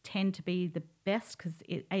tend to be the best because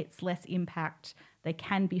it's less impact. They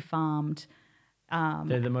can be farmed.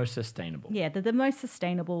 They're the most sustainable. Yeah, they're the most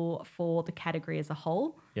sustainable for the category as a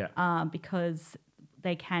whole. Yeah. Because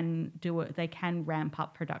they can do it. They can ramp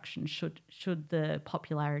up production should the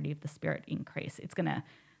popularity of the spirit increase.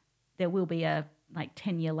 There will be a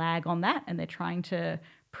 10-year lag on that, and they're trying to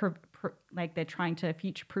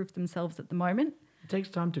future-proof themselves at the moment. It takes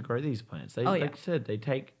time to grow these plants. Like I said, they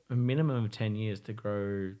take a minimum of 10 years to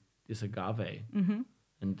grow this agave. Mm-hmm.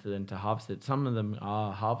 And then to harvest it. Some of them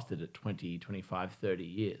are harvested at 20, 25, 30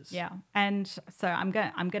 years. Yeah. And so I'm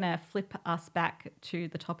going to flip us back to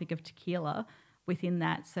the topic of tequila within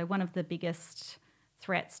that. So one of the biggest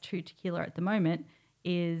threats to tequila at the moment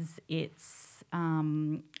has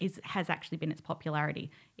actually been its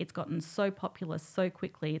popularity. It's gotten so popular so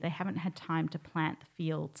quickly. They haven't had time to plant the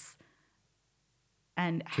fields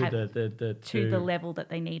and to the level that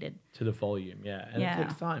they needed. To the volume, yeah. And it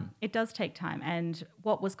takes time. It does take time. And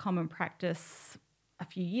what was common practice a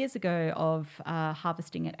few years ago of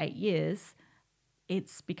harvesting at 8 years,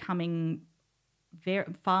 it's becoming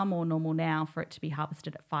far more normal now for it to be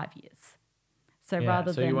harvested at 5 years. So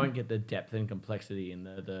you won't get the depth and complexity in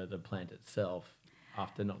the plant itself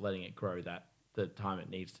after not letting it grow the time it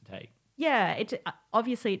needs to take. Yeah,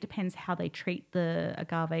 obviously it depends how they treat the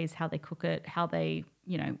agaves, how they cook it, how they,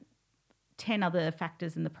 10 other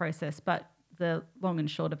factors in the process. But the long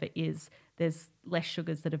and short of it is there's less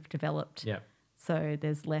sugars that have developed. Yeah. So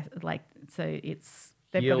there's less,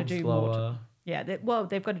 they've Yield got to do slower. more.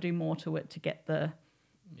 They've got to do more to it to get the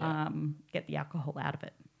alcohol out of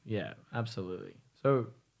it. Yeah, absolutely. So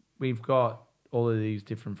we've got all of these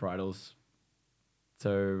different varietals.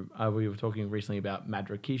 So we were talking recently about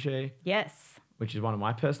Madre-Quiche. Yes. Which is one of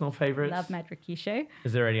my personal favorites. Love Madre-Quiche.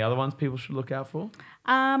 Is there any other ones people should look out for?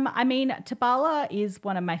 Tabala is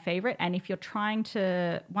one of my favorite. And if you're trying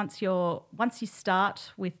to, once you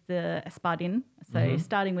start with the espadin, so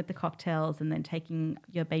starting with the cocktails and then taking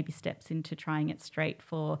your baby steps into trying it straight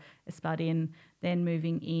for espadin, then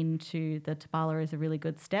moving into the Tabala is a really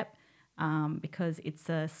good step. Because it's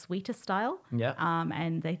a sweeter style,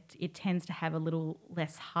 and it tends to have a little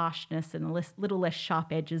less harshness and little less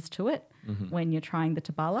sharp edges to it when you're trying the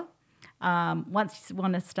Tabala. Once you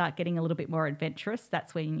want to start getting a little bit more adventurous,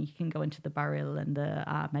 that's when you can go into the Baril and the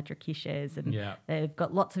Madre-Quiches, and they've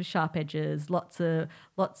got lots of sharp edges, lots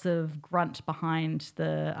of grunt behind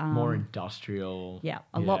the more industrial.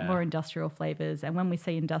 A lot more industrial flavors. And when we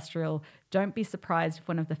say industrial, don't be surprised if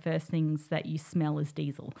one of the first things that you smell is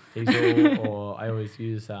diesel. Or I always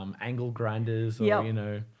use angle grinders, or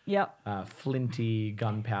flinty,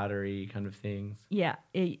 gunpowdery kind of things. Yeah,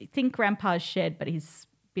 think Grandpa's shed, but he's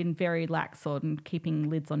been very lax on keeping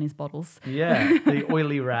lids on his bottles. Yeah, the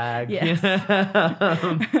oily rag. Yes.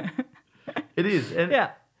 It is. And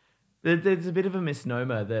there's a bit of a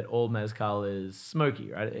misnomer that all mezcal is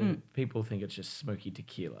smoky, right? People think it's just smoky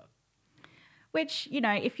tequila. Which,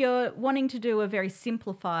 if you're wanting to do a very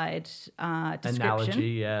simplified description,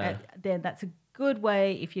 analogy, then that's a good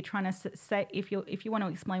way. If you're trying to say, if you want to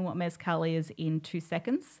explain what mezcal is in 2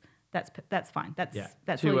 seconds, that's fine.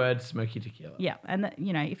 That's 2 words, smoky tequila. Yeah, and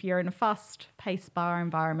if you're in a fast-paced bar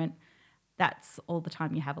environment, that's all the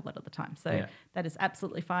time you have a lot of the time. So that is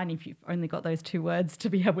absolutely fine if you've only got those 2 words to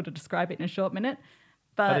be able to describe it in a short minute.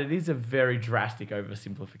 But it is a very drastic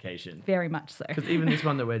oversimplification. Very much so. Because even this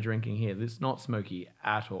one that we're drinking here, it's not smoky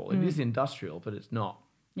at all. It is industrial, but it's not.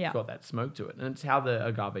 Yeah. It's got that smoke to it. And it's how the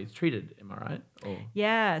agave is treated, am I right?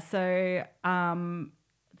 Yeah, so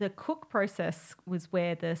the cook process was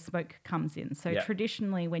where the smoke comes in. So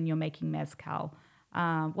traditionally when you're making mezcal,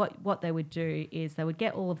 what they would do is they would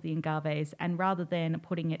get all of the agaves, and rather than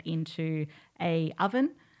putting it into a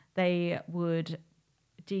oven, they would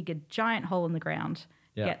dig a giant hole in the ground,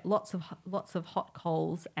 get lots of hot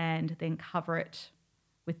coals, and then cover it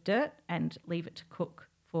with dirt and leave it to cook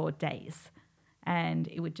for days. And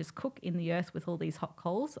it would just cook in the earth with all these hot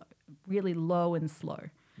coals, really low and slow.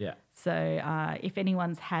 Yeah. So if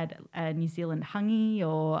anyone's had a New Zealand hangi,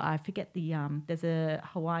 or I forget there's a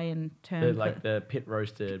Hawaiian term. The pit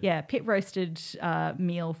roasted. Yeah, pit roasted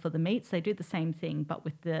meal for the meats. They do the same thing, but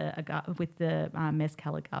with the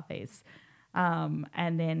mezcal agaves.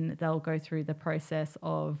 And then they'll go through the process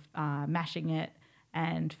of mashing it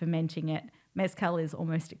and fermenting it. Mezcal is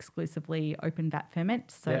almost exclusively open vat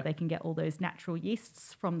ferment, so they can get all those natural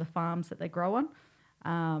yeasts from the farms that they grow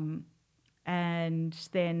on. And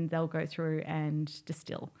then they'll go through and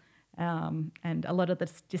distill. And a lot of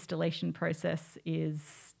the distillation process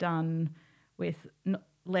is done with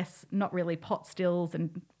not really pot stills,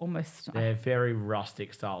 and almost... They're very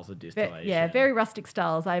rustic styles of distillation. Very rustic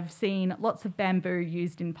styles. I've seen lots of bamboo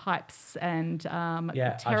used in pipes and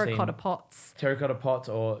terracotta pots. Terracotta pots,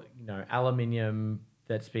 or aluminium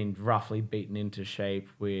that's been roughly beaten into shape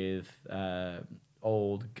with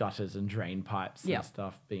old gutters and drain pipes and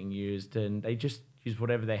stuff being used, and they just use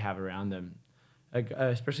whatever they have around them.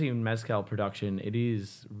 Especially in mezcal production, it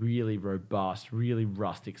is really robust, really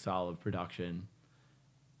rustic style of production.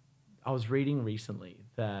 I was reading recently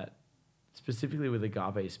that specifically with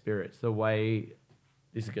agave spirits, the way,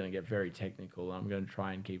 this is going to get very technical, I'm going to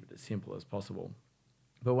try and keep it as simple as possible.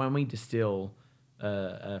 But when we distill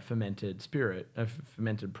a fermented spirit, a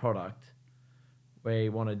fermented product, we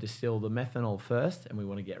want to distill the methanol first, and we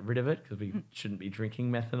want to get rid of it because we shouldn't be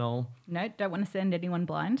drinking methanol. No, don't want to send anyone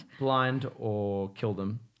blind. Blind or kill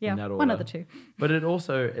them. Yeah, in that order. one of the two. But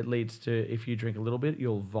it leads to, if you drink a little bit,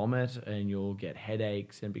 you'll vomit and you'll get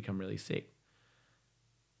headaches and become really sick.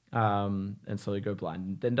 And so you go blind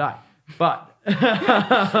and then die. But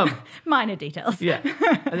minor details. Yeah.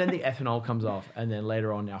 And then the ethanol comes off, and then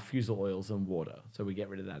later on our fusel oils and water. So we get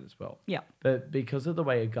rid of that as well. Yeah. But because of the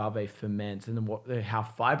way agave ferments and how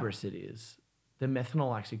fibrous it is, the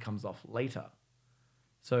methanol actually comes off later.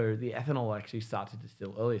 So the ethanol actually starts to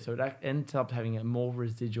distill earlier. So it ends up having a more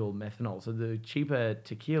residual methanol. So the cheaper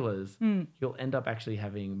tequilas, you'll end up actually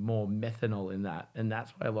having more methanol in that. And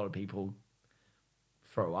that's why a lot of people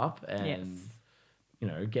throw up and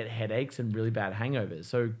get headaches and really bad hangovers.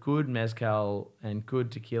 So good mezcal and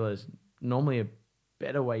good tequila is normally a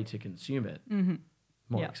better way to consume it. Mm-hmm.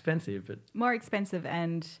 More expensive, but more expensive,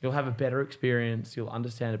 and you'll have a better experience. You'll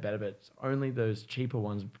understand it better, but it's only those cheaper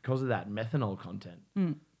ones because of that methanol content.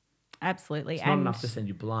 Absolutely, it's not enough to send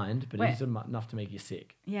you blind, but it is enough to make you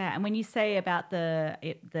sick. Yeah, and when you say about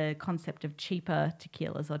the concept of cheaper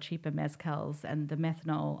tequilas or cheaper mezcals and the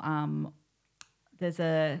methanol, it's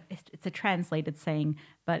a translated saying,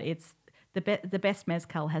 but it's the best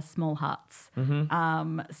mezcal has small hearts.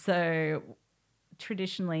 Mm-hmm. So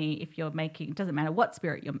traditionally, if you're making, it doesn't matter what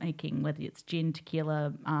spirit you're making, whether it's gin,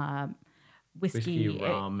 tequila, whiskey,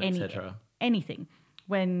 rum, etc., anything,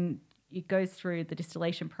 when it goes through the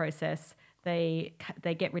distillation process, they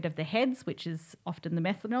get rid of the heads, which is often the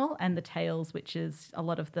methanol, and the tails, which is a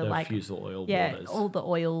lot of the fusel oil waters. All the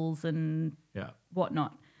oils and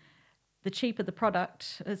whatnot. The cheaper the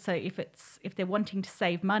product, so if they're wanting to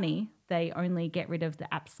save money, they only get rid of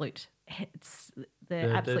the absolute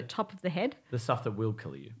absolute top of the head. The stuff that will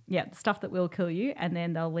kill you. Yeah, the stuff that will kill you, and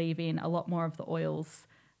then they'll leave in a lot more of the oils,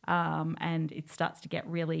 and it starts to get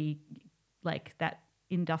really like that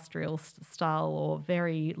industrial style or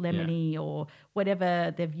very lemony or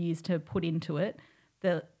whatever they've used to put into it.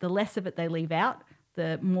 The less of it they leave out,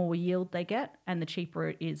 the more yield they get, and the cheaper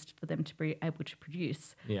it is for them to be able to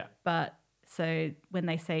produce. Yeah. But so when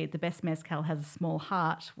they say the best mezcal has a small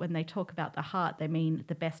heart, when they talk about the heart, they mean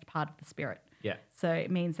the best part of the spirit. Yeah. So it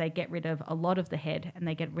means they get rid of a lot of the head and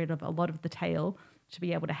they get rid of a lot of the tail to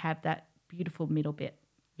be able to have that beautiful middle bit.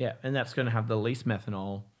 Yeah, and that's going to have the least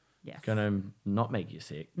methanol. Yes. It's going to not make you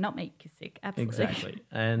sick. Not make you sick, absolutely. Exactly.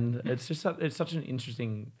 And it's just it's such an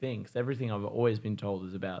interesting thing, because everything I've always been told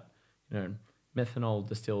is about, methanol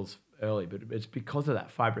distills early, but it's because of that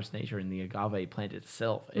fibrous nature in the agave plant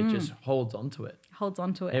itself. It just holds onto it. Holds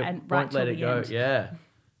onto it and won't right let till it the go. end. Yeah.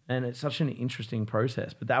 And it's such an interesting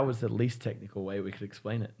process, but that was the least technical way we could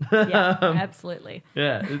explain it. Yeah, absolutely.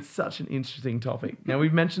 Yeah, it's such an interesting topic. Now,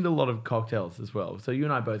 we've mentioned a lot of cocktails as well. So you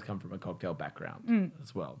and I both come from a cocktail background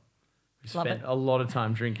as well. We spent a lot of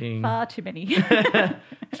time drinking. Far too many.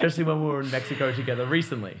 Especially when we were in Mexico together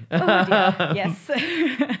recently. Oh, dear. Yes.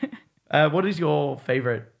 What is your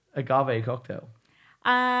favorite agave cocktail?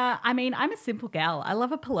 I'm a simple gal. I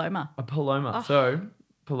love a Paloma. A Paloma. Oh. So,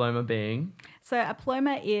 Paloma being? So, a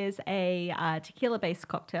Paloma is a tequila-based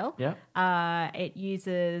cocktail. Yeah. It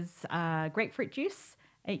uses grapefruit juice.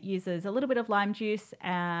 It uses a little bit of lime juice.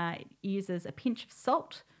 It uses a pinch of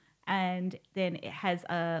salt. And then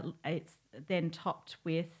it's then topped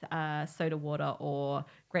with soda water or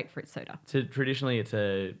grapefruit soda. So, traditionally, it's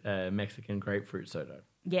a Mexican grapefruit soda.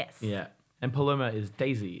 Yes. Yeah. And Paloma is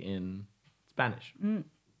daisy in Spanish.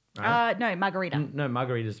 Right? No, margarita. No,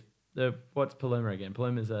 margarita's... what's Paloma again?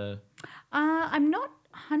 Paloma is a... I'm not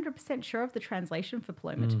 100% sure of the translation for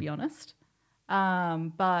Paloma, to be honest.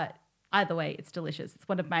 But either way, it's delicious. It's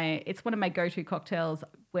one of my go-to cocktails,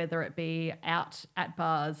 whether it be out at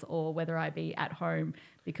bars or whether I be at home,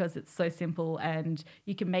 because it's so simple and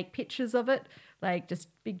you can make pictures of it, like just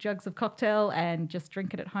big jugs of cocktail and just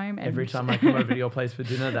drink it at home. And every time I come over to your place for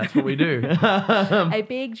dinner, that's what we do. A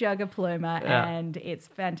big jug of Paloma, and it's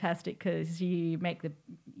fantastic because you make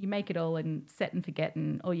it all and set and forget,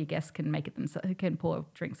 and all your guests can make it themselves. Can pour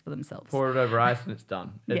drinks for themselves. Pour it over ice and it's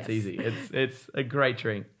done. It's easy. It's a great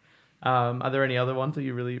drink. Are there any other ones that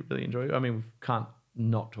you really, really enjoy? I mean, we can't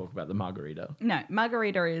not talk about the margarita. No,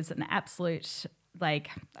 margarita is an absolute,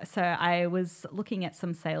 so I was looking at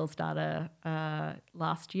some sales data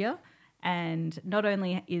last year, and not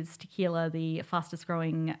only is tequila the fastest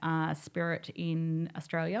growing spirit in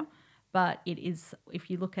Australia, but it is, if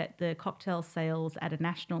you look at the cocktail sales at a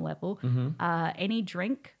national level, any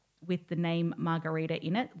drink with the name margarita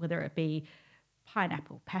in it, whether it be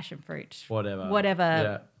pineapple, passion fruit,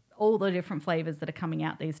 whatever, all the different flavors that are coming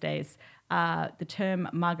out these days, the term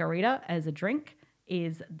margarita as a drink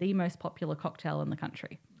is the most popular cocktail in the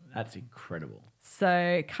country. That's incredible.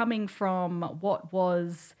 So coming from what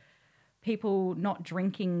was people not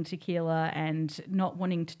drinking tequila and not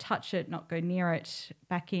wanting to touch it, not go near it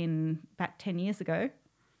back 10 years ago,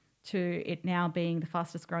 to it now being the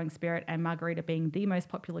fastest growing spirit and margarita being the most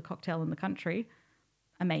popular cocktail in the country,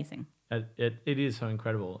 amazing. It is so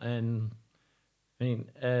incredible. And I mean,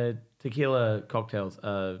 tequila cocktails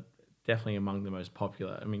are definitely among the most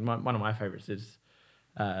popular. I mean, one of my favorites is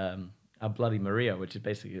a Bloody Maria, which is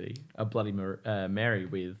basically a Bloody Mary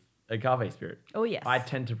with agave spirit. Oh, yes. I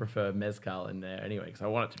tend to prefer mezcal in there anyway because I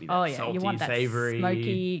want it to be that salty, you want that savory,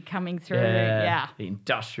 smoky coming through. Yeah. The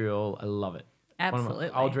industrial. I love it. Absolutely.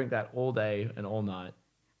 I'll drink that all day and all night.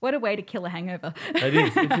 What a way to kill a hangover. It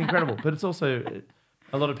is. It's incredible. But it's also,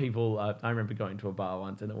 a lot of people, I remember going to a bar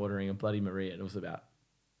once and ordering a Bloody Maria and it was about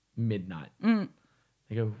midnight.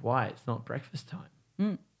 They go, why? It's not breakfast time.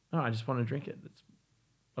 No, I just want to drink it. It's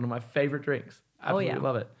one of my favorite drinks. Absolutely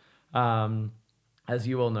love it. As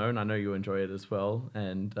you all know, and I know you enjoy it as well,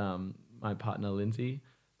 and my partner Lindsay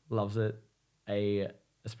loves it. A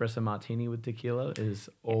espresso martini with tequila is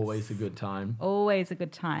always a good time. Always a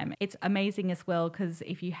good time. It's amazing as well because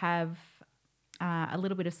if you have a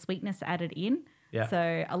little bit of sweetness added in,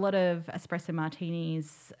 so a lot of espresso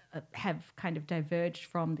martinis have kind of diverged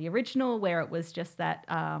from the original where it was just that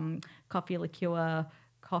coffee liqueur,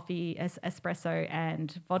 coffee, espresso,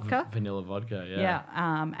 and vodka. Vanilla vodka,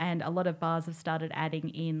 and a lot of bars have started adding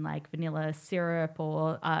in like vanilla syrup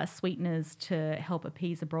or sweeteners to help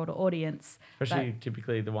appease a broader audience. Especially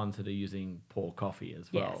typically the ones that are using pour coffee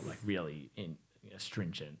as well, Yes. like really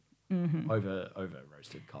astringent over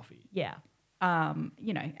roasted coffee. Yeah.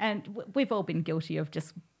 And we've all been guilty of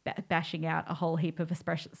just bashing out a whole heap of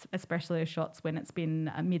espresso shots when it's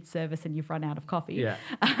been mid-service and you've run out of coffee. Yeah.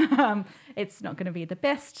 It's not going to be the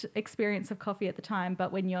best experience of coffee at the time,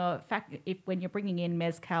 but when you're bringing in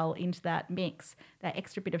mezcal into that mix, that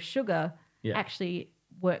extra bit of sugar actually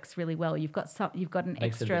works really well. You've got an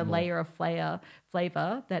extra layer of flavor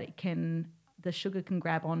that the sugar can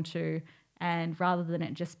grab onto, and rather than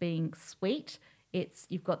it just being sweet,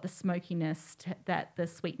 you've got the smokiness that the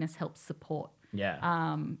sweetness helps support.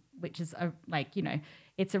 Yeah. Which is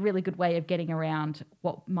it's a really good way of getting around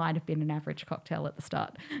what might have been an average cocktail at the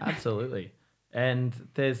start. Absolutely. And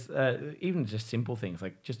there's even just simple things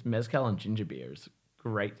like just mezcal and ginger beer is a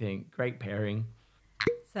great thing, great pairing.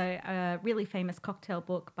 So a really famous cocktail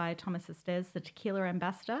book by Thomason, The Tequila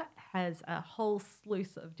Ambassador, has a whole slew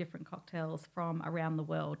of different cocktails from around the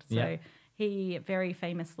world. So he very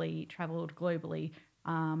famously traveled globally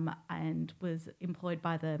and was employed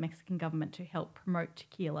by the Mexican government to help promote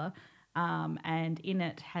tequila. And in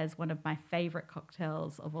it has one of my favorite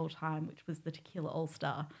cocktails of all time, which was the Tequila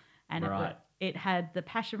All-Star. And it had the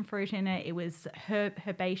passion fruit in it. It was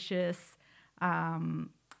herbaceous,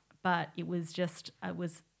 but it was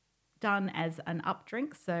done as an up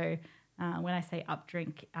drink. So when I say up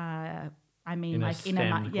drink, I mean in like in a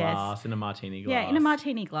martini glass. Yeah, in a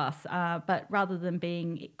martini glass. But rather than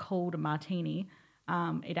being called a martini,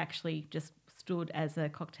 it actually just stood as a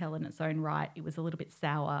cocktail in its own right. It was a little bit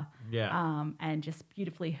sour, and just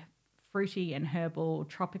beautifully fruity and herbal,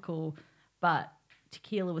 tropical, but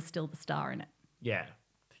tequila was still the star in it. Yeah,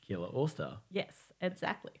 tequila all-star. Yes,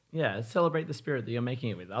 exactly. Yeah, celebrate the spirit that you're making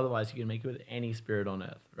it with. Otherwise, you can make it with any spirit on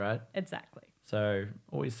earth, right? Exactly. So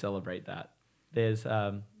always celebrate that. There's,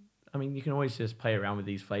 you can always just play around with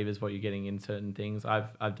these flavors, what you're getting in certain things.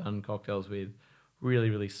 I've done cocktails with really,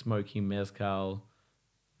 really smoky mezcal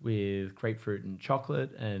with grapefruit and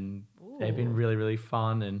chocolate, and they've been really, really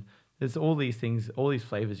fun. And there's all these things, all these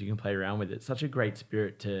flavors you can play around with. It's such a great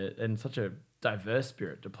spirit and such a diverse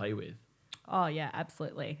spirit to play with. Oh yeah,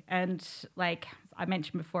 absolutely. And like I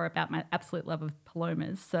mentioned before about my absolute love of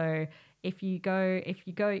palomas. So if you go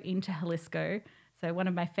into Jalisco, so one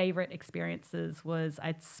of my favorite experiences was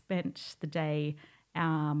I'd spent the day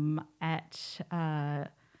at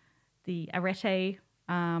the Arete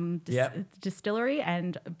distillery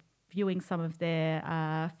and viewing some of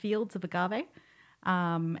their fields of agave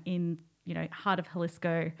in heart of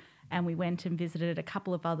Jalisco, and we went and visited a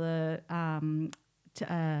couple of other I'm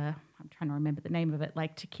trying to remember the name of it,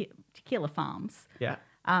 like tequila farms,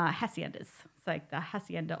 haciendas. It's like the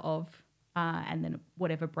hacienda of and then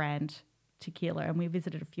whatever brand tequila, and we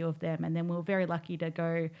visited a few of them, and then we were very lucky to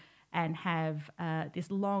go and have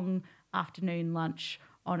this long afternoon lunch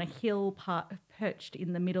on a hill perched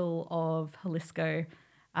in the middle of Jalisco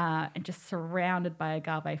and just surrounded by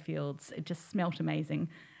agave fields. It just smelt amazing.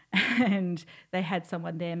 And they had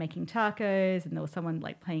someone there making tacos, and there was someone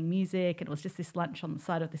like playing music, and it was just this lunch on the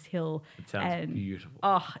side of this hill. It sounds beautiful.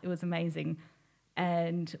 Oh, it was amazing.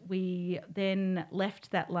 And we then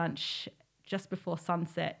left that lunch just before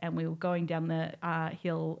sunset, and we were going down the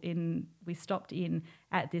hill. We stopped in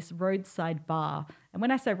at this roadside bar. And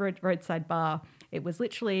when I say roadside bar, it was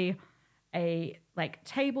literally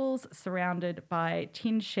tables surrounded by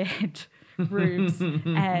tin shed roofs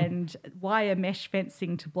and wire mesh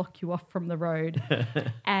fencing to block you off from the road.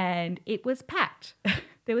 And it was packed.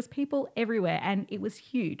 There was people everywhere, and it was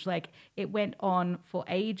huge. Like, it went on for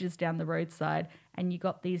ages down the roadside, and you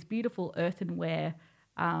got these beautiful earthenware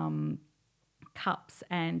cups,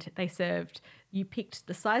 and you picked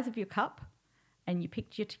the size of your cup and you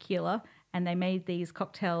picked your tequila, and they made these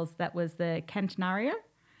cocktails that was the Centenario,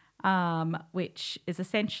 which is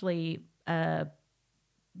essentially a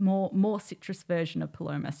more citrus version of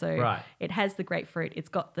Paloma. So It has the grapefruit, it's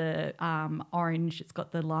got the orange, it's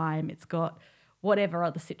got the lime, it's got whatever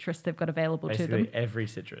other citrus they've got available to them. Every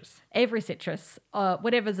citrus,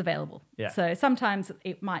 whatever's available. Yeah. So sometimes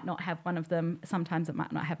it might not have one of them, sometimes it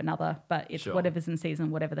might not have another, but it's whatever's in season,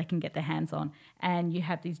 whatever they can get their hands on. And you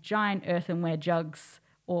have these giant earthenware jugs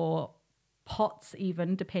or pots,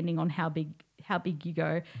 even depending on how big you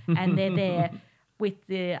go, and they're there with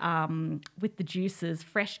the juices,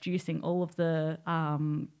 fresh juicing all of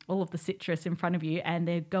the citrus in front of you, and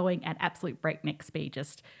they're going at absolute breakneck speed,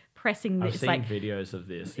 just pressing this. I've seen videos of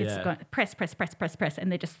this. It's going press,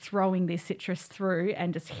 and they're just throwing this citrus through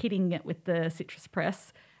and just hitting it with the citrus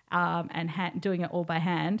press, and doing it all by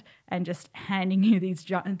hand, and just handing you these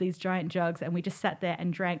giant jugs. And we just sat there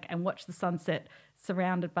and drank and watched the sunset,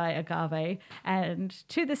 surrounded by agave. And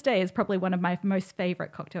to this day is probably one of my most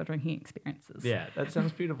favorite cocktail drinking experiences. Yeah, that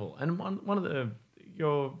sounds beautiful. And one of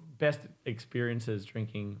your best experiences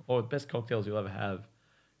drinking, or best cocktails you'll ever have,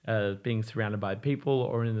 being surrounded by people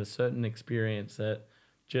or in a certain experience that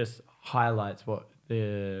just highlights what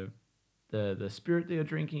the spirit that you're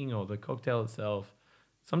drinking or the cocktail itself.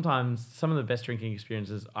 Sometimes some of the best drinking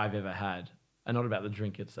experiences I've ever had are not about the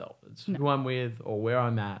drink itself. It's who I'm with or where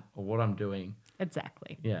I'm at or what I'm doing.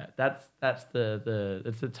 Exactly. Yeah, that's it's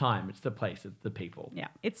the time, it's the place, it's the people. Yeah,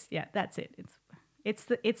 that's it. It's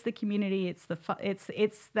the community. It's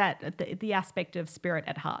the aspect of spirit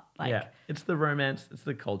at heart. It's the romance. It's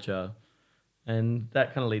the culture, and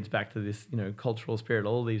that kind of leads back to this, cultural spirit.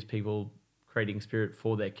 All these people creating spirit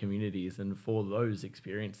for their communities and for those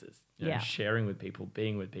experiences. Sharing with people,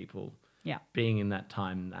 being with people. Yeah, being in that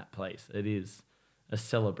time, that place. It is a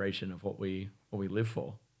celebration of what we live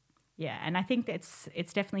for. Yeah, and I think it's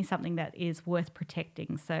definitely something that is worth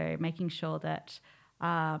protecting. So making sure that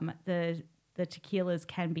the tequilas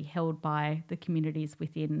can be held by the communities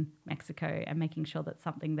within Mexico, and making sure that's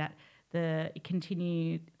something that the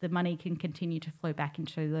money can continue to flow back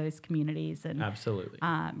into those communities, and absolutely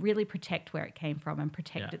really protect where it came from and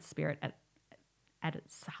protect its spirit at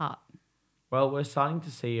its heart. Well, we're starting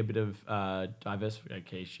to see a bit of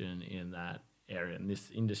diversification in that area, in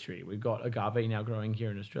this industry. We've got agave now growing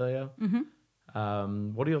here in Australia.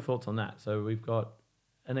 Mm-hmm. What are your thoughts on that? So we've got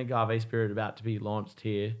an agave spirit about to be launched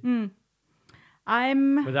here.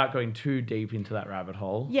 Without going too deep into that rabbit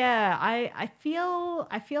hole. Yeah, I feel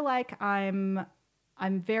like I'm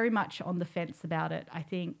very much on the fence about it. I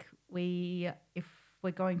think if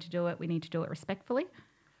we're going to do it, we need to do it respectfully.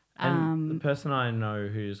 And the person I know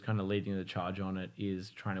who's kind of leading the charge on it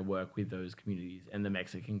is trying to work with those communities and the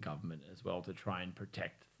Mexican government as well to try and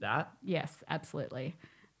protect that. Yes, absolutely.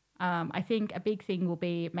 I think a big thing will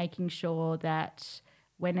be making sure that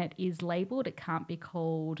when it is labelled, it can't be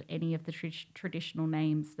called any of the traditional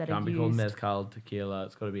names that are used. Can't be called mezcal, tequila.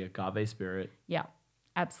 It's got to be agave spirit. Yeah,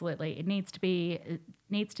 absolutely. It needs to be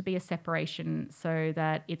a separation so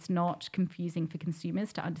that it's not confusing for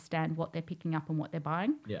consumers to understand what they're picking up and what they're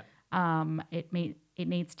buying. Yeah. It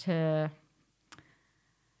needs to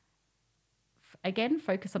again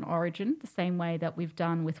focus on origin the same way that we've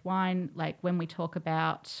done with wine. Like when we talk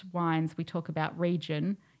about wines, we talk about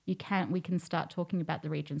region. We can start talking about the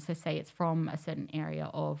region. So say it's from a certain area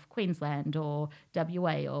of Queensland or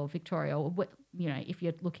WA or Victoria, or if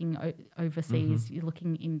you're looking overseas, you're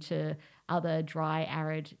looking into other dry,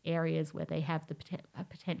 arid areas where they have the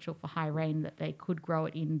potential for high rain, that they could grow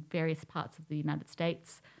it in various parts of the United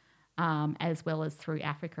States, as well as through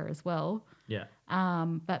Africa as well. Yeah.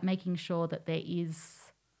 But making sure that there is,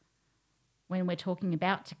 when we're talking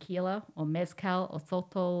about tequila or mezcal or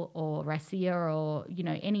sotol or raicilla or,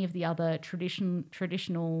 any of the other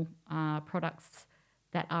traditional products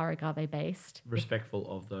that are agave based. Respectful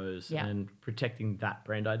of those and protecting that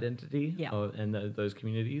brand identity and those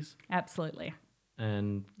communities. Absolutely.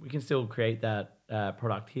 And we can still create that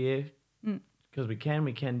product here because we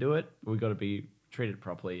can do it, but we've got to be treated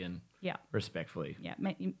properly and respectfully.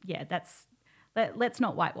 Yeah, that's let's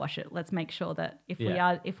not whitewash it. Let's make sure that if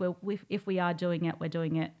we are doing it, we're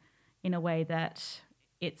doing it in a way that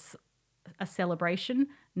it's a celebration,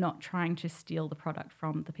 not trying to steal the product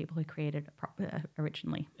from the people who created it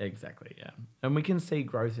originally. Exactly, yeah. And we can see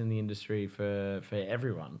growth in the industry for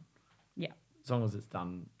everyone. Yeah. As long as it's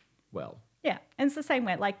done well. Yeah. And it's the same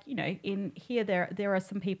way, like, you know, in here there are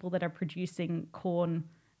some people that are producing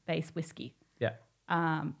corn-based whiskey. Yeah.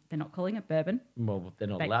 They're not calling it bourbon. Well, they're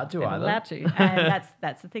not allowed to either. They're not allowed to. And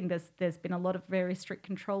that's the thing. There's been a lot of very strict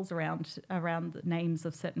controls around the names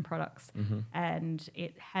of certain products. Mm-hmm. And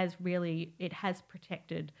it has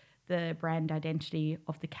protected the brand identity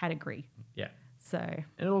of the category. Yeah. So.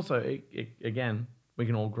 And also, again, we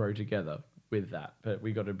can all grow together with that. But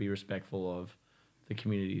we got to be respectful of the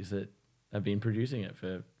communities that have been producing it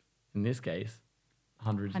for, in this case,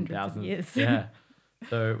 hundreds and thousands of years. Yeah.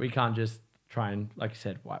 So we can't just try and, like you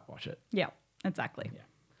said, whitewash it. Yeah, exactly. Yeah.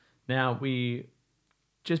 Now,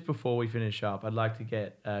 just before we finish up, I'd like to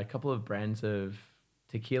get a couple of brands of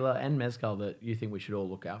tequila and mezcal that you think we should all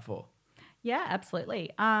look out for. Yeah,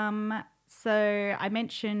 absolutely. So I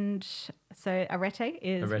mentioned, Arete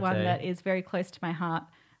is one that is very close to my heart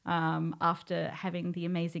after having the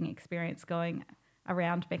amazing experience going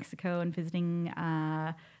around Mexico and visiting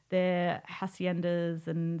their haciendas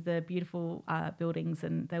and the beautiful buildings,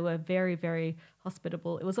 and they were very, very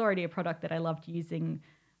hospitable. It was already a product that I loved using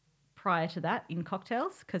prior to that in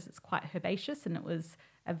cocktails because it's quite herbaceous, and it was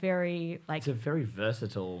a very it's a very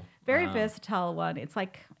versatile one. It's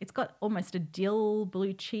like it's got almost a dill,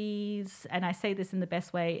 blue cheese, and I say this in the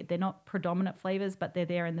best way. They're not predominant flavors, but they're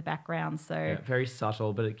there in the background. So very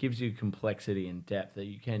subtle, but it gives you complexity and depth that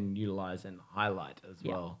you can utilize and highlight as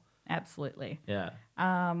well. Absolutely. Yeah.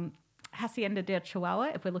 Hacienda de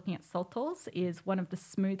Chihuahua, if we're looking at saltors, is one of the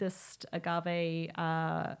smoothest agave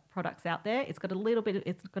products out there. It's got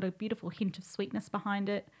a beautiful hint of sweetness behind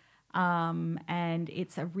it. And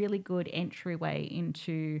it's a really good entryway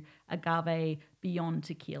into agave beyond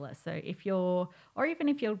tequila. So if you're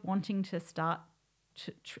wanting to start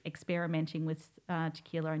experimenting with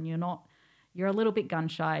tequila and you're a little bit gun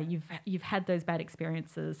shy, you've had those bad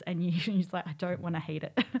experiences and you're like, I don't want to hate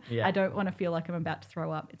it. Yeah. I don't want to feel like I'm about to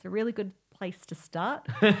throw up. It's a really good place to start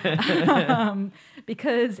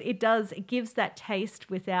because it gives that taste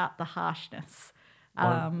without the harshness.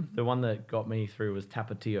 The one that got me through was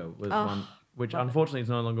Tapatio, one which unfortunately is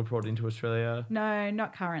no longer brought into Australia. No,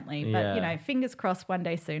 not currently, but fingers crossed one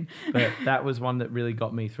day soon. But that was one that really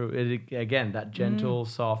got me through it. Again, that gentle,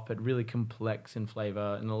 soft, but really complex in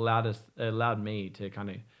flavor, and allowed me to kind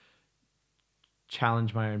of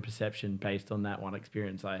challenge my own perception based on that one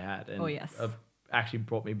experience I had. And actually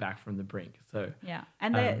brought me back from the brink. So yeah,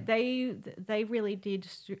 and they really did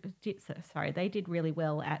really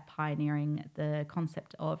well at pioneering the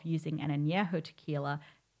concept of using an añejo tequila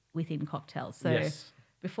within cocktails. So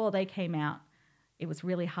before they came out, it was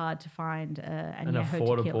really hard to find an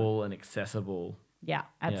affordable tequila. And accessible. Yeah,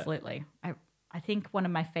 absolutely. Yeah. I think one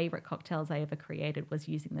of my favorite cocktails I ever created was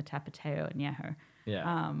using the Tapatio añejo.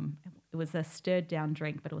 Yeah. It was a stirred down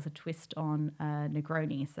drink, but it was a twist on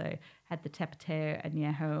Negroni. So had the Tapatio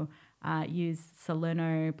añejo, used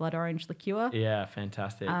Salerno blood orange liqueur. Yeah,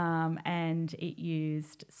 fantastic. And it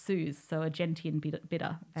used Suze, so a gentian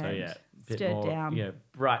bitter. And stirred more, down. Yeah,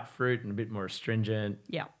 bright fruit and a bit more astringent.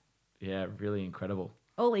 Yeah. Yeah, really incredible.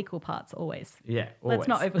 All equal parts, always. Yeah, always. Let's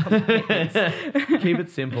not overcomplicate things. Keep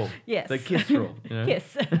it simple. Yes. The KISS rule. You know?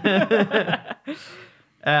 Kiss.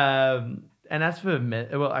 And as for,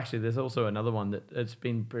 actually, there's also another one that's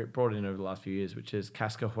been brought in over the last few years, which is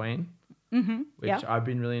Cascajuane, which I've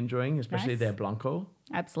been really enjoying, especially their Blanco.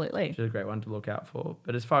 Absolutely. Which is a great one to look out for.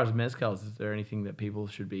 But as far as mezcals, is there anything that people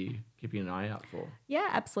should be keeping an eye out for? Yeah,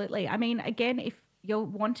 absolutely. I mean, again, if you're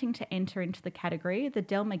wanting to enter into the category, the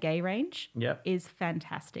Del Maguey range is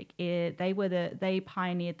fantastic. They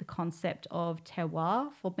pioneered the concept of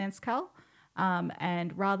terroir for mezcal.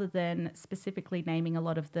 And rather than specifically naming a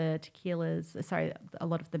lot of the mezcals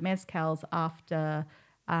after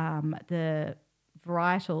the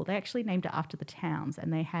varietal, they actually named it after the towns,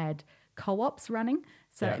 and they had co-ops running.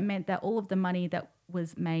 So it meant that all of the money that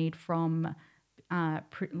was made from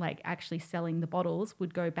actually selling the bottles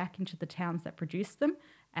would go back into the towns that produced them,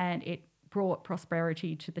 and it brought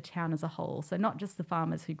prosperity to the town as a whole. So not just the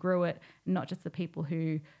farmers who grew it, not just the people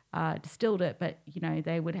who distilled it, but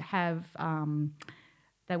they would have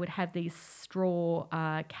these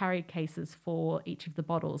straw carry cases for each of the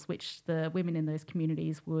bottles, which the women in those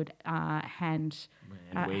communities would hand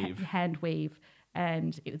weave.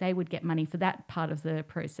 they would get money for that part of the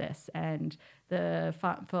process. And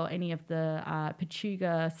for any of the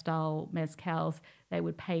pechuga style mezcals, they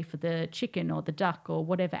would pay for the chicken or the duck or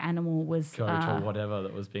whatever animal was goat or whatever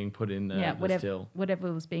that was being put in the still.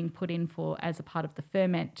 Whatever was being put in for as a part of the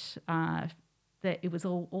ferment. That it was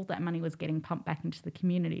all that money was getting pumped back into the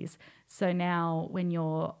communities. So now when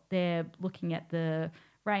you're there looking at the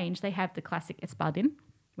range, they have the classic espadin,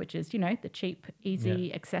 which is, the cheap,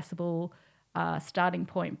 easy, accessible starting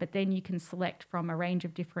point. But then you can select from a range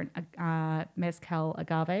of different mezcal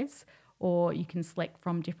agaves, or you can select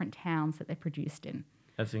from different towns that they're produced in.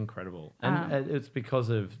 That's incredible. And it's because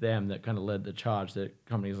of them that kind of led the charge that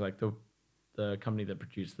companies like the company that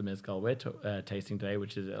produced the mezcal we're tasting today,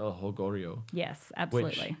 which is El Holgorio. Yes,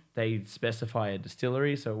 absolutely. Which they specify a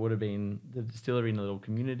distillery, so it would have been the distillery in a little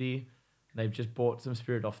community. They've just bought some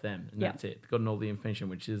spirit off them, and that's it. Gotten all the information,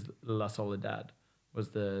 which is La Soledad, was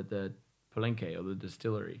the Palenque or the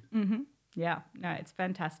distillery. Mm-hmm. Yeah, no, it's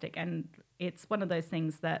fantastic. And it's one of those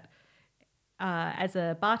things that as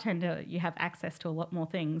a bartender, you have access to a lot more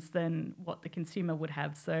things than what the consumer would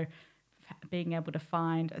have. So being able to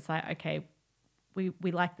find, it's like, okay,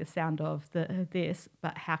 we like the sound of this,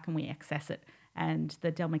 but how can we access it? And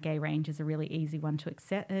the Del Maguey range is a really easy one to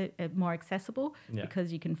more accessible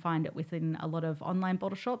because you can find it within a lot of online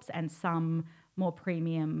bottle shops and some more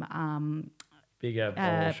premium bigger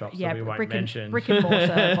bottle shops that we won't mention. Brick and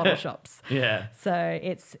mortar bottle shops. Yeah. So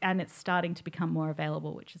it's starting to become more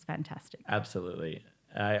available, which is fantastic. Absolutely.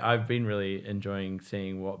 I've been really enjoying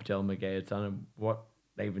seeing what Del Maguey has done and what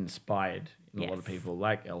they've inspired in a lot of people,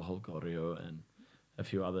 like El Holgorio and a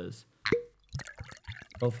few others.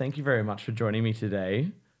 Well, thank you very much for joining me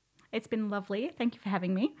today. It's been lovely. Thank you for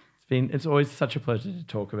having me. It's always such a pleasure to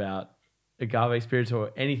talk about agave spirits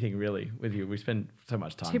or anything really with you. We spend so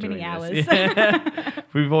much time doing many hours. Yeah.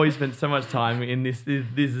 We've always spent so much time in this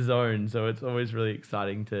zone, so it's always really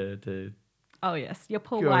exciting to Oh yes, your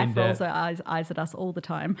poor wife rolls her eyes at us all the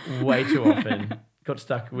time. Way too often. Got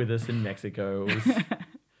stuck with us in Mexico. It was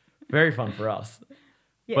very fun for us.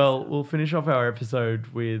 Yes. Well, we'll finish off our episode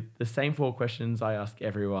with the same 4 questions I ask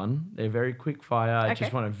everyone. They're very quick fire. Okay. I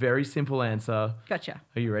just want a very simple answer. Gotcha.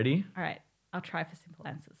 Are you ready? All right. I'll try for simple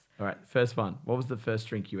answers. All right. First one. What was the first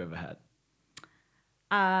drink you ever had?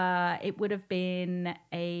 It would have been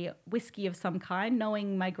a whiskey of some kind.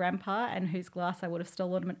 Knowing my grandpa and whose glass I would have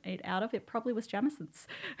stolen it out of, it probably was Jameson's.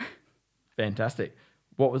 Fantastic.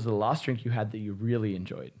 What was the last drink you had that you really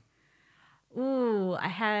enjoyed? Ooh, I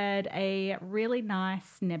had a really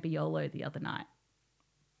nice Nebbiolo the other night.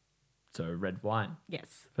 So red wine.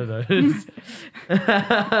 Yes. For those.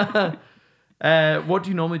 What do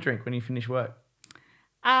you normally drink when you finish work?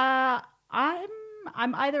 I'm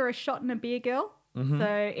either a shot and a beer girl. Mm-hmm.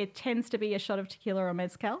 So it tends to be a shot of tequila or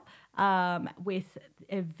mezcal with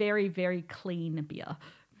a very, very clean beer.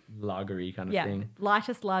 Lagery kind of thing.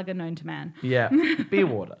 Lightest lager known to man. Yeah. Beer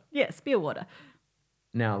water. Yes, beer water.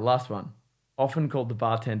 Now, last one. Often called the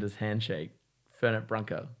bartender's handshake, Fernet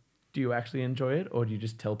Branca. Do you actually enjoy it, or do you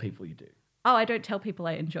just tell people you do? Oh, I don't tell people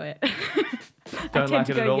I enjoy it. Don't I tend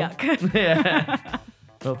to go yuck. Yeah.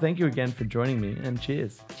 Well, thank you again for joining me, and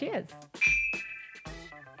cheers. Cheers.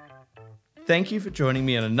 Thank you for joining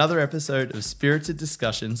me on another episode of Spirited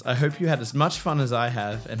Discussions. I hope you had as much fun as I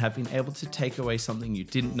have and have been able to take away something you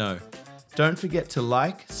didn't know. Don't forget to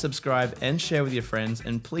like, subscribe, and share with your friends,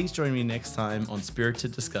 and please join me next time on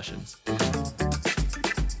Spirited Discussions.